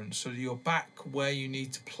instrument so that you're back where you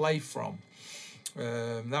need to play from.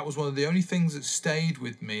 That was one of the only things that stayed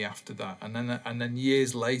with me after that, and then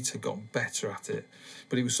years later got better at it.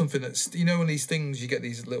 But it was something that's, you know, when these things, you get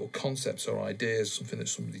these little concepts or ideas, something that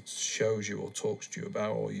somebody shows you or talks to you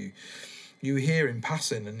about, or you hear in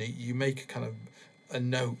passing, and you make a kind of a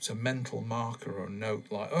note, a mental marker or a note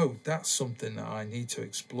like, oh, that's something that I need to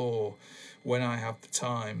explore when I have the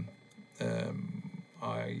time.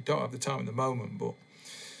 I don't have the time at the moment, but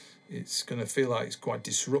it's going to feel like it's quite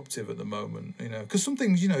disruptive at the moment, you know, because some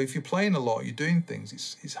things, you know, if you're playing a lot, you're doing things,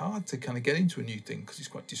 it's hard to kind of get into a new thing because it's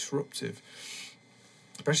quite disruptive,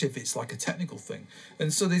 especially if it's like a technical thing.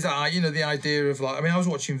 And so there's, you know, the idea of like, I mean, I was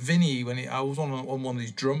watching Vinny when I was on one of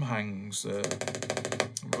these drum hangs,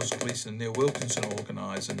 Russ Gleason and Neil Wilkinson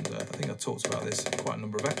organised, and I think I talked about this quite a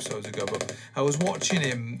number of episodes ago, but I was watching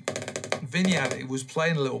him. Vinny was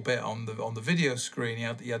playing a little bit on the video screen. He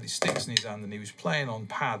had his sticks in his hand and he was playing on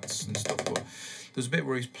pads and stuff, but there's a bit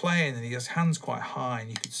where he's playing and he has hands quite high and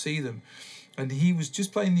you could see them, and he was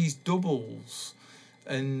just playing these doubles,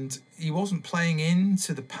 and he wasn't playing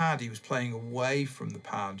into the pad, he was playing away from the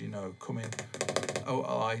pad, you know, coming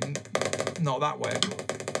not that way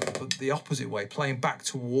but the opposite way, playing back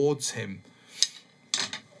towards him.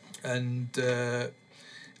 And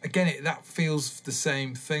again, that feels the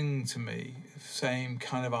same thing to me, same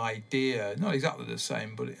kind of idea. Not exactly the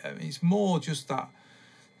same, but it's more just that,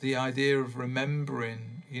 the idea of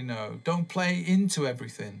remembering, you know, don't play into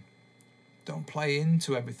everything. Don't play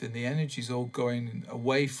into everything. The energy's all going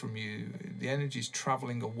away from you. The energy's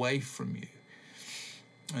travelling away from you.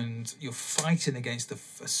 And you're fighting against a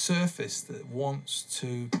surface that wants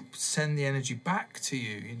to send the energy back to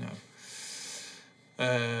you, you know.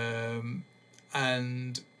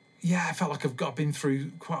 And yeah, I felt like I've been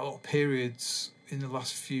through quite a lot of periods in the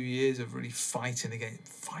last few years of really fighting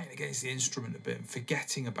against the instrument a bit and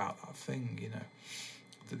forgetting about that thing, you know,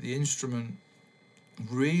 that the instrument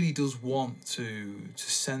really does want to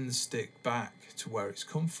send the stick back to where it's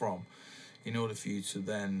come from in order for you to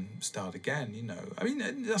then start again, you know. I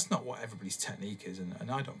mean, that's not what everybody's technique is, and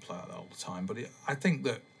I don't play like that all the time, but I think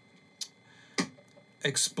that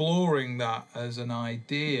exploring that as an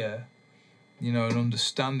idea, you know, and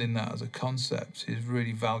understanding that as a concept is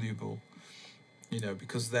really valuable, you know,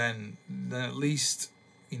 because then at least,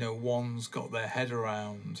 you know, one's got their head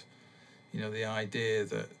around, you know, the idea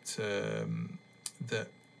that that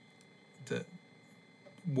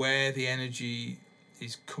where the energy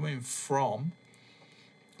is coming from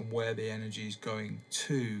and where the energy is going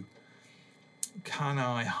to, can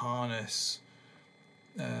I harness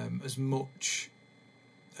as much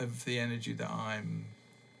of the energy that I'm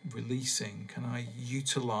releasing? Can I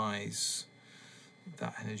utilize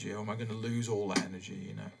that energy, or am I going to lose all that energy,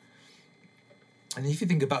 you know? And if you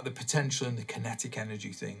think about the potential and the kinetic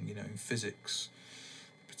energy thing, you know, in physics,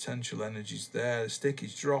 potential energy's there, the stick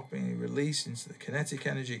is dropping, it releases into the kinetic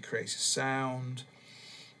energy, it creates a sound,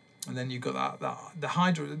 and then you've got that the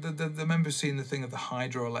hydro. The remember seeing the thing of the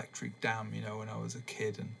hydroelectric dam, you know, when I was a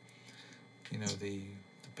kid, and you know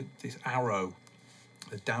this arrow,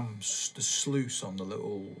 the dam, the sluice on the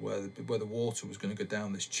little where the water was going to go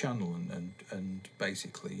down this channel and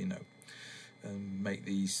basically, you know, make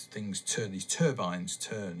these things turn, these turbines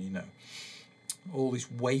turn, you know. All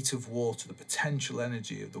this weight of water, the potential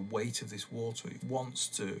energy of the weight of this water, it wants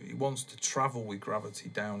to travel with gravity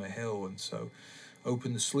down a hill, and so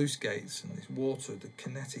open the sluice gates, and this water, the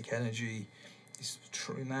kinetic energy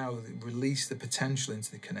now release the potential into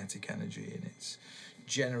the kinetic energy, and it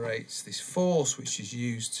generates this force which is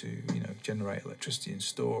used to generate electricity and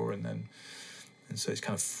store, and so it's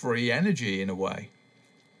kind of free energy in a way,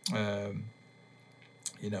 and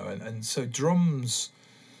so drums.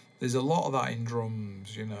 There's a lot of that in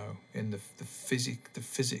drums, in the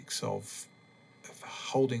physics of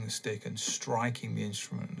holding the stick and striking the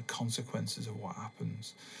instrument and the consequences of what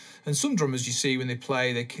happens. And some drummers you see when they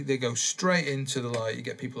play, they go straight into the light. You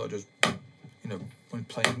get people that just, when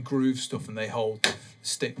playing groove stuff, and they hold the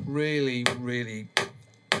stick really, really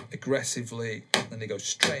aggressively, and they go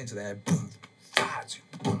straight into the air,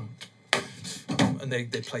 and they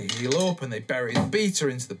play heel up, and they bury the beater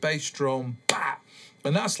into the bass drum,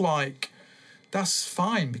 and that's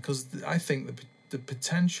fine, because I think the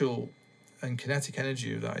potential and kinetic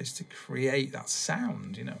energy of that is to create that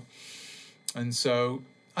sound, and so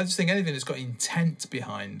I just think anything that's got intent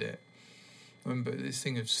behind it. I remember this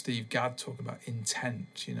thing of Steve Gadd talking about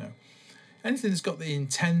intent, anything that's got the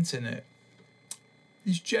intent in it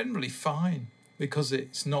is generally fine, because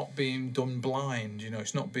it's not being done blind,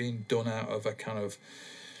 it's not being done out of a kind of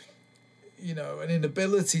an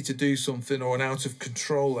inability to do something or an out of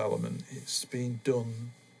control element. It's being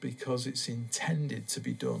done because it's intended to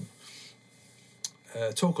be done.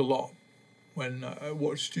 Talk a lot when I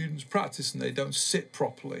watch students practice and they don't sit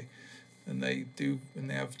properly, and they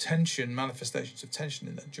have tension, manifestations of tension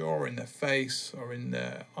in their jaw, or in their face, or in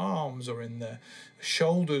their arms, or in their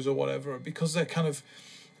shoulders, or whatever, because they're kind of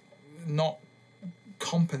not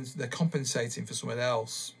they're compensating for something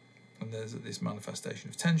else, and there's this manifestation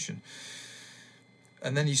of tension.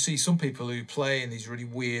 And then you see some people who play in these really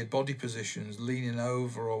weird body positions, leaning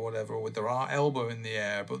over or whatever, or with their elbow in the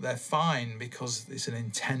air, but they're fine because it's an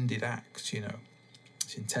intended act.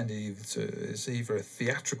 It's intended it's either a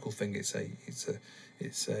theatrical thing, it's an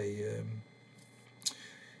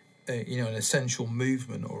essential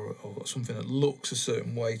movement, or something that looks a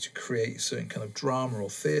certain way to create a certain kind of drama or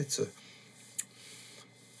theatre,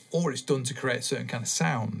 or it's done to create a certain kind of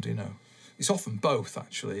sound. It's often both,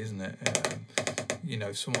 actually, isn't it?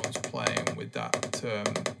 If someone's playing with that in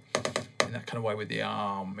that kind of way with the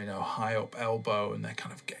arm, high up elbow, and they're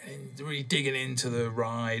kind of really digging into the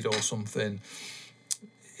ride or something,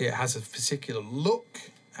 it has a particular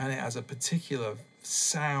look and it has a particular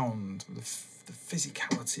sound. The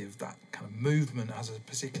physicality of that kind of movement has a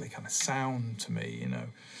particular kind of sound to me,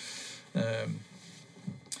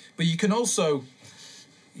 but you can also,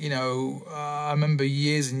 I remember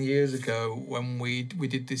years and years ago when we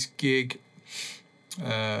did this gig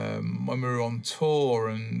when we were on tour,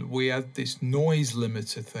 and we had this noise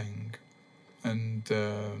limiter thing, and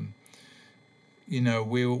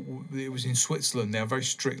it was in Switzerland. They have very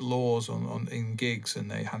strict laws in gigs, and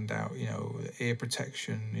they hand out ear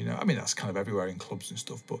protection. That's kind of everywhere in clubs and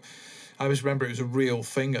stuff, but I just remember it was a real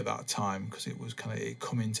thing at that time, because it was it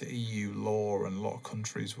come into EU law, and a lot of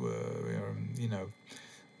countries were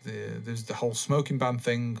there's the whole smoking ban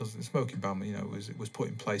thing, because the smoking ban, was put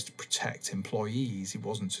in place to protect employees. It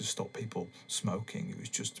wasn't to stop people smoking. It was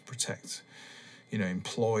just to protect,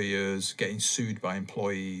 employers getting sued by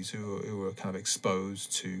employees who were kind of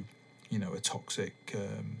exposed to, a toxic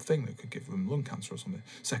thing that could give them lung cancer or something,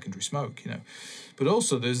 secondary smoke, But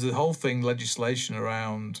also there's the whole thing, legislation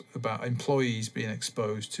around about employees being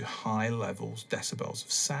exposed to high levels, decibels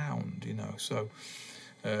of sound, So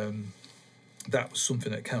that was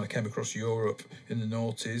something that kind of came across Europe in the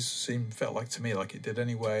noughties. Felt like to me like it did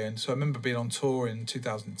anyway. And so I remember being on tour in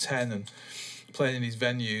 2010 and playing in these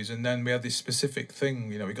venues, and then we had this specific thing.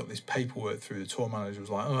 We got this paperwork through. The tour manager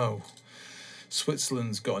was like, "Oh,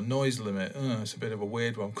 Switzerland's got a noise limit. It's a bit of a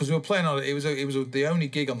weird one." Because we were playing on it. It was the only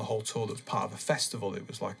gig on the whole tour that was part of a festival. It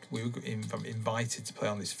was like we were invited to play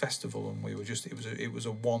on this festival, and we were just it was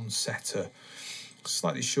a one-setter,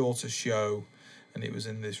 slightly shorter show. And it was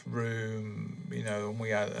in this room,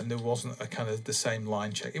 and there wasn't a kind of the same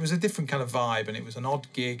line check. It was a different kind of vibe, and it was an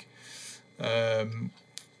odd gig. And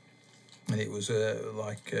it was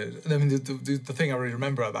the thing I really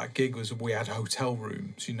remember at that gig was we had hotel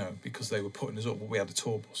rooms, because they were putting us up. Well, we had a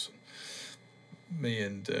tour bus. Me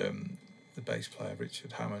and the bass player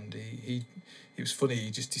Richard Hammond, he was funny.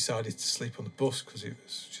 He just decided to sleep on the bus because he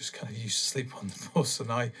was just kind of used to sleep on the bus,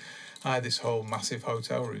 and I had this whole massive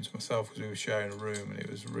hotel room to myself because we were sharing a room, and it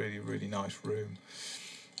was a really, really nice room.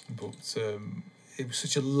 But it was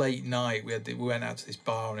such a late night. We went out to this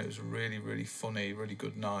bar, and it was a really, really funny, really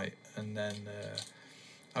good night. And then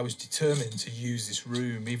I was determined to use this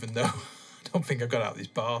room, even though I don't think I got out of this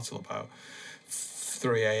bar till about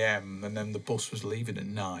 3 a.m. and then the bus was leaving at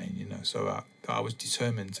 9, you know, so I was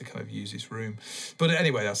determined to kind of use this room. But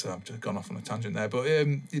anyway, I've just gone off on a tangent there. But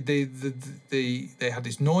they had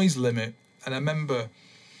this noise limit, and I remember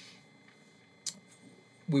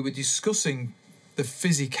we were discussing the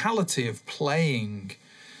physicality of playing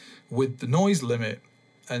with the noise limit,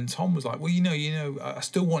 and Tom was like, well, you know, I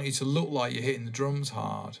still want you to look like you're hitting the drums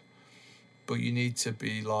hard, but you need to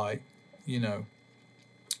be like, you know,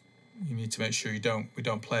 you need to make sure we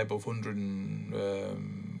don't play above 100 and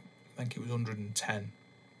I think it was 110,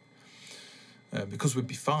 because we'd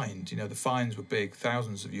be fined. You know, the fines were big,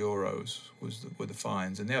 thousands of euros were the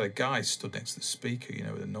fines, and the other guy stood next to the speaker, you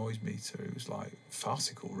know, with a noise meter. It was like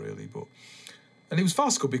farcical, really, and it was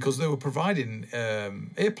farcical because they were providing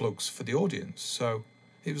earplugs for the audience. So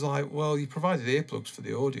it was like, well, you provided earplugs for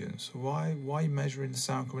the audience, so why are you measuring the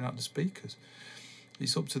sound coming out of the speakers?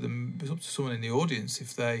 It's up to them. It's up to someone in the audience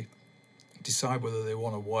if they decide whether they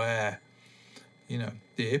want to wear, you know,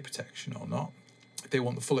 the ear protection or not. If they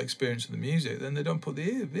want the full experience of the music, then they don't put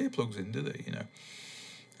the earplugs in, do they? You know,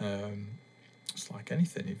 it's like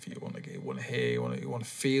anything. If you want to hear, you want to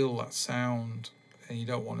feel that sound, and you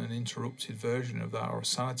don't want an interrupted version of that or a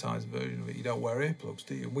sanitized version of it, you don't wear earplugs,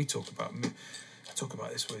 do you? I talk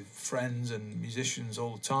about this with friends and musicians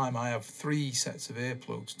all the time. I have 3 sets of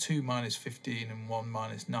earplugs, 2 -15 and 1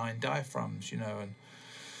 -9 diaphragms, you know, and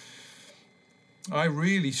I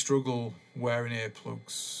really struggle wearing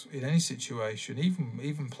earplugs in any situation,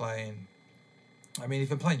 even playing. I mean,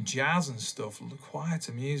 if I'm playing jazz and stuff, the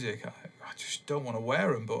quieter music, I just don't want to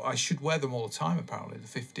wear them, but I should wear them all the time, apparently, the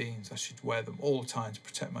 15s. I should wear them all the time to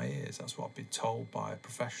protect my ears. That's what I've been told by a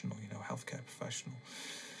professional, you know, healthcare professional.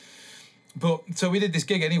 But so we did this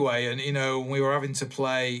gig anyway, and you know, we were having to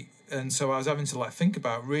play, and so I was having to like think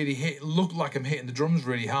about look like I'm hitting the drums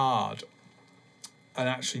really hard, and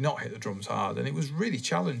actually not hit the drums hard, and it was really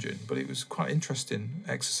challenging, but it was quite interesting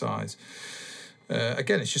exercise.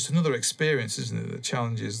 Again, it's just another experience, isn't it? That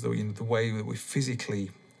challenges the way that we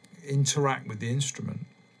physically interact with the instrument,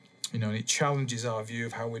 you know, and it challenges our view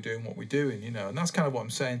of how we're doing what we're doing, you know, and that's kind of what I'm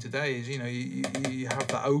saying today. Is, you know, you have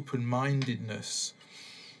that open-mindedness.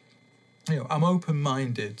 You know, I'm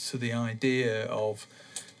open-minded to the idea of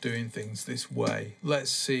doing things this way.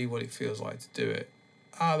 Let's see what it feels like to do it.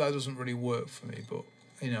 That doesn't really work for me, but,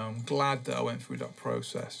 you know, I'm glad that I went through that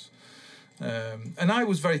process. And I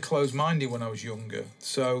was very close-minded when I was younger,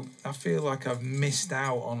 so I feel like I've missed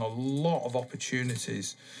out on a lot of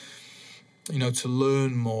opportunities, you know, to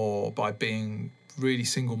learn more by being really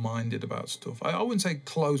single-minded about stuff. I wouldn't say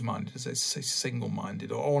close-minded, I'd say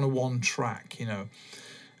single-minded or on a one-track, you know.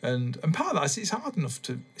 And part of that is it's hard enough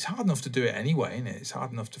to do it anyway, isn't it? It's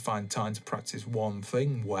hard enough to find time to practice one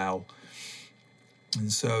thing well.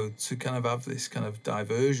 And so to kind of have this kind of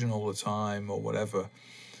diversion all the time or whatever.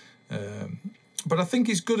 But I think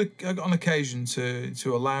it's good on occasion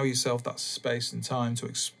to allow yourself that space and time to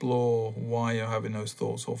explore why you're having those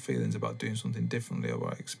thoughts or feelings about doing something differently or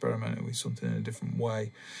about experimenting with something in a different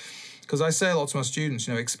way. Because I say a lot to my students,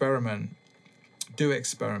 you know, experiment.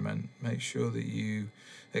 Make sure that you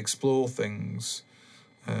explore things,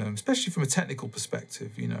 especially from a technical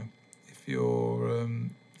perspective. You know, if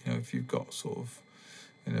you've got sort of,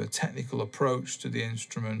 you know, a technical approach to the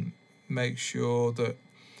instrument, make sure that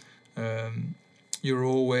you're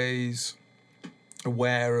always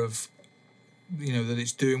aware of, you know, that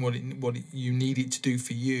it's doing what you need it to do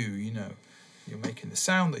for you. You know, you're making the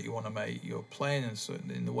sound that you want to make. You're playing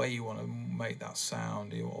in the way you want to make that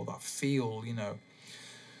sound or that feel. You know.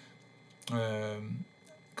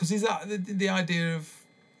 Because is that the idea of,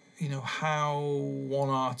 you know, how one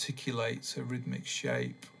articulates a rhythmic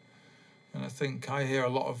shape. And I think I hear a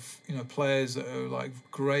lot of, you know, players that are like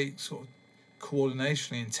great sort of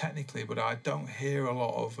coordinationally and technically, but I don't hear a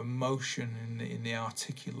lot of emotion in the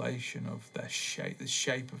articulation of their shape, the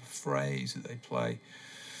shape of a phrase that they play.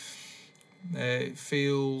 It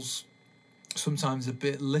feels sometimes a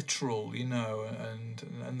bit literal, you know,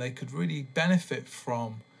 and they could really benefit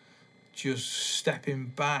from just stepping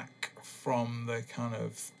back from the kind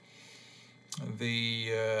of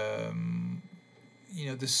the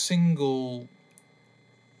single,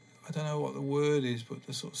 I don't know what the word is, but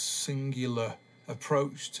the sort of singular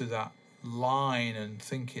approach to that line and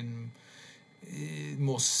thinking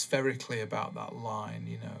more spherically about that line,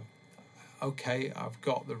 you know. Okay, I've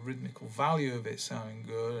got the rhythmical value of it sounding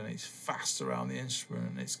good and it's fast around the instrument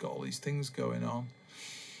and it's got all these things going on.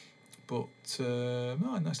 But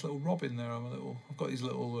nice little robin there. I've got these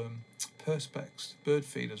little perspex bird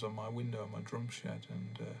feeders on my window on my drum shed,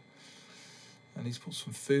 and he's put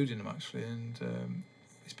some food in them actually, and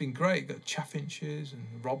it's been great. Got chaffinches and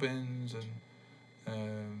robins, and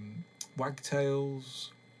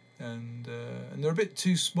wagtails, and they're a bit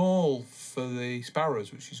too small for the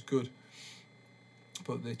sparrows, which is good.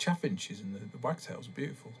 But the chaffinches and the wagtails are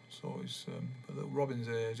beautiful. So always a little robin's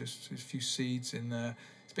ear, just a few seeds in there.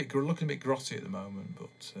 It's looking a bit grotty at the moment,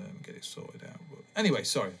 but get it sorted out. But anyway,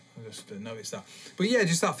 sorry, I just noticed that. But yeah,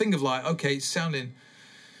 just that thing of like, okay, it's sounding,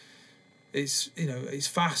 it's it's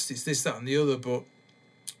fast, it's this, that, and the other, but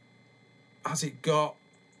has it got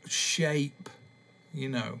shape?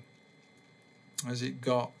 Has it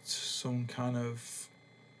got some kind of?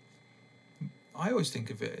 I always think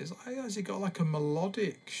of it as like, has it got like a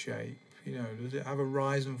melodic shape? Does it have a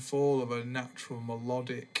rise and fall of a natural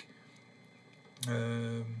melodic?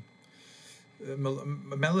 A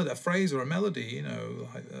melody, a phrase or a melody,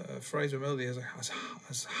 like a phrase or a melody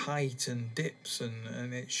has height and dips,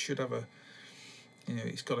 and it should have a,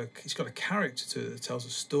 it's got a character to it that tells a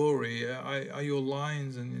story. Are your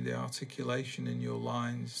lines and the articulation in your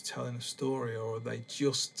lines telling a story, or are they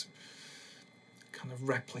just kind of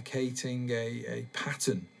replicating a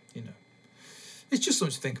pattern? It's just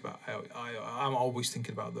something to think about. I'm always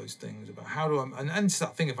thinking about those things, about how do I, and it's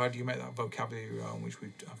that thing of how do you make that vocabulary your own, which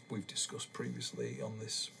we've discussed previously on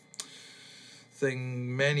this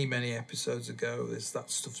thing many episodes ago.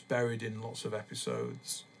 That stuff's buried in lots of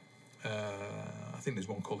episodes. I think there's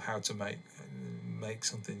one called How to Make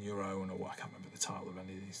Something Your Own, or I can't remember the title of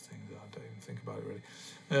any of these things. I don't even think about it really.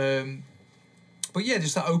 But yeah,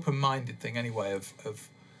 just that open-minded thing anyway of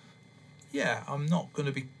yeah, I'm not going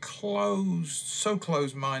to be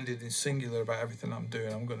closed-minded and singular about everything I'm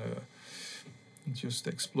doing. I'm going to just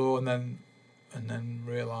explore and then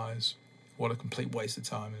realise what a complete waste of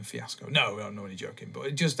time and a fiasco. No, I'm not only joking,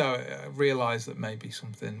 but just I realised that maybe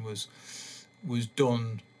something was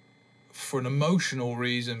done for an emotional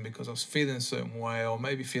reason because I was feeling a certain way, or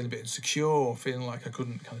maybe feeling a bit insecure, or feeling like I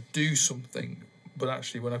couldn't kind of do something. But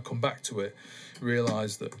actually, when I come back to it,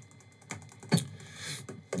 realise that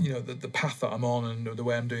the path that I'm on and the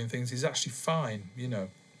way I'm doing things is actually fine.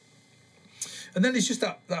 And then it's just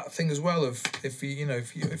that thing as well of if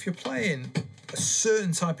you're playing a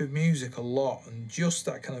certain type of music a lot, and just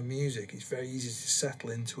that kind of music, it's very easy to settle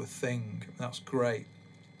into a thing. And that's great.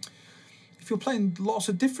 If you're playing lots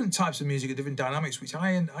of different types of music at different dynamics, which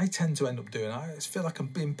I tend to end up doing, I just feel like I'm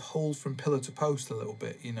being pulled from pillar to post a little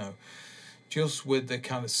bit, just with the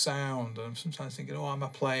kind of sound. And I'm sometimes thinking, am I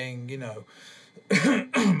playing,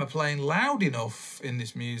 am I playing loud enough in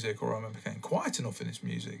this music, or am I playing quiet enough in this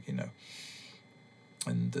music,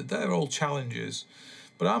 And they're all challenges,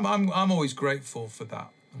 but I'm always grateful for that.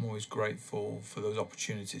 I'm always grateful for those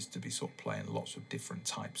opportunities to be sort of playing lots of different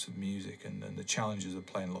types of music, and the challenges of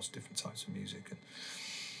playing lots of different types of music.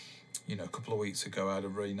 And a couple of weeks ago I had a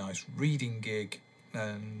really nice reading gig,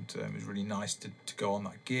 and it was really nice to go on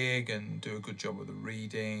that gig and do a good job of the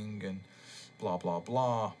reading and blah blah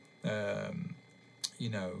blah. I'm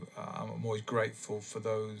always grateful for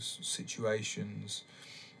those situations,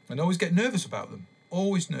 and always get nervous about them.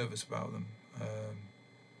 Always nervous about them.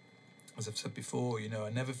 As I've said before, I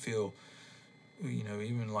never feel,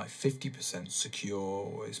 even like 50%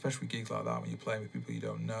 secure, especially gigs like that when you're playing with people you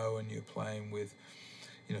don't know, and you're playing with,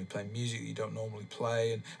 playing music that you don't normally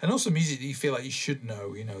play, and also music that you feel like you should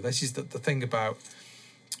know. This is the thing about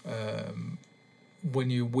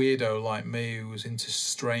when you're a weirdo like me who was into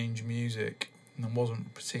strange music and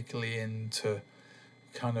wasn't particularly into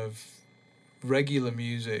kind of regular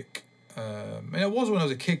music. And it was when I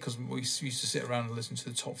was a kid, because we used to sit around and listen to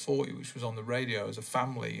the Top 40, which was on the radio as a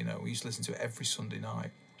family. We used to listen to it every Sunday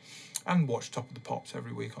night and watch Top of the Pops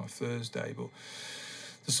every week on a Thursday. But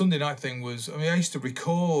the Sunday night thing was, I used to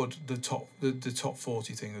record the top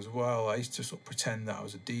 40 thing as well. I used to sort of pretend that I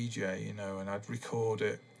was a DJ, and I'd record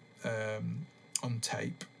it on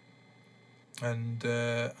tape, and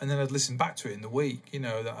then I'd listen back to it in the week,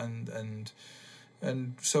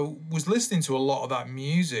 and so was listening to a lot of that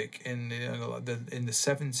music in the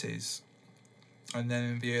 70s, and then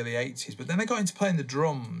in the early 80s. But then I got into playing the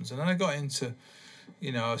drums, and then I got into,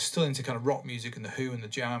 I was still into kind of rock music and the Who and the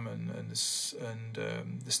Jam and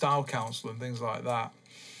the Style Council and things like that.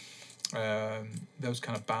 Those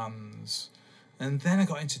kind of bands, and then I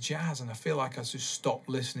got into jazz, and I feel like I just stopped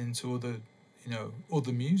listening to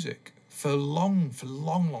other music for a long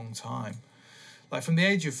time. Like from the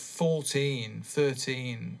age of 14,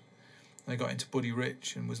 13, I got into Buddy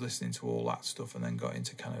Rich and was listening to all that stuff, and then got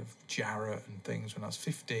into kind of Jarrett and things when I was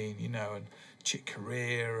 15, and Chick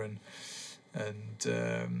Corea and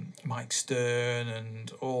Mike Stern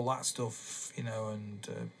and all that stuff, and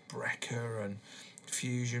Brecker and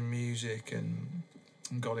fusion music, and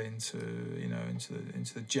got into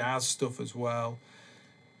the jazz stuff as well.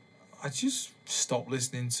 I just stopped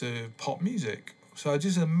listening to pop music. So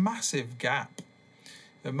just a massive gap.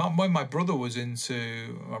 And when my brother was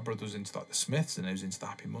into like the Smiths, and he was into the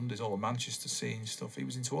Happy Mondays, all the Manchester scene stuff. He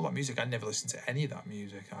was into all that music. I never listened to any of that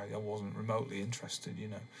music. I wasn't remotely interested, you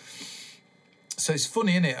know. So it's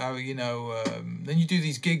funny, isn't it? How, you know, then you do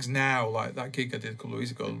these gigs now, like that gig I did a couple of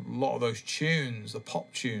weeks ago. A lot of those tunes, the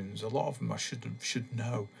pop tunes, a lot of them I should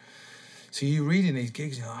know. So you're reading these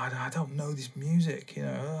gigs, and you're like, I don't know this music, you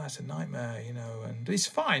know, that's a nightmare, you know. And it's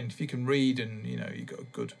fine if you can read, and you know you've got a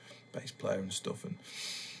good bass player and stuff.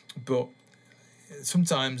 But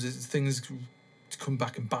sometimes things come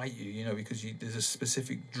back and bite you, you know, because there's a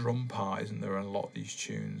specific drum part, isn't there, on a lot of these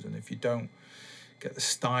tunes, and if you don't get the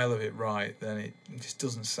style of it right, then it just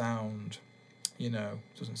doesn't sound, you know,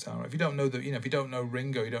 right. If you don't know if you don't know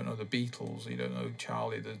Ringo, you don't know the Beatles, you don't know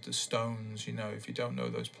Charlie, the Stones, you know, if you don't know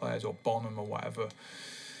those players, or Bonham or whatever,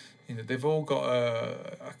 you know, they've all got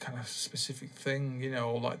a kind of specific thing, you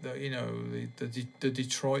know, or like the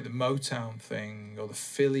Detroit, the Motown thing, or the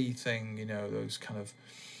Philly thing, you know, those kind of,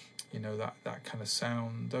 you know, that kind of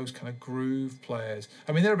sound, those kind of groove players.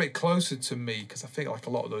 I mean, they're a bit closer to me because I feel like a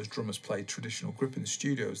lot of those drummers played traditional grip in the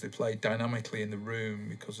studios. They played dynamically in the room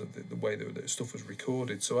because of the way that stuff was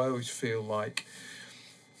recorded. So I always feel like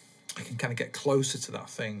I can kind of get closer to that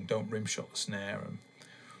thing, don't rim shot the snare. And,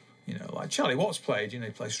 you know, like Charlie Watts played, you know,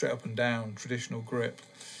 he plays straight up and down, traditional grip.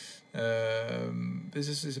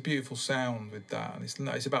 There's a beautiful sound with that, and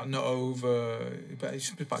it's about not over, but it's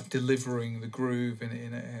about delivering the groove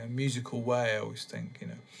in a musical way, I always think, you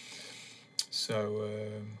know. So,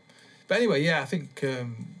 but anyway, yeah, I think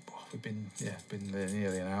we've been there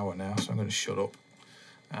nearly an hour now, so I'm going to shut up.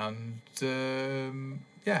 And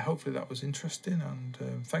yeah, hopefully that was interesting, and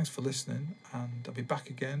thanks for listening. And I'll be back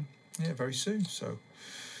again, very soon. So,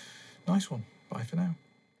 nice one. Bye for now.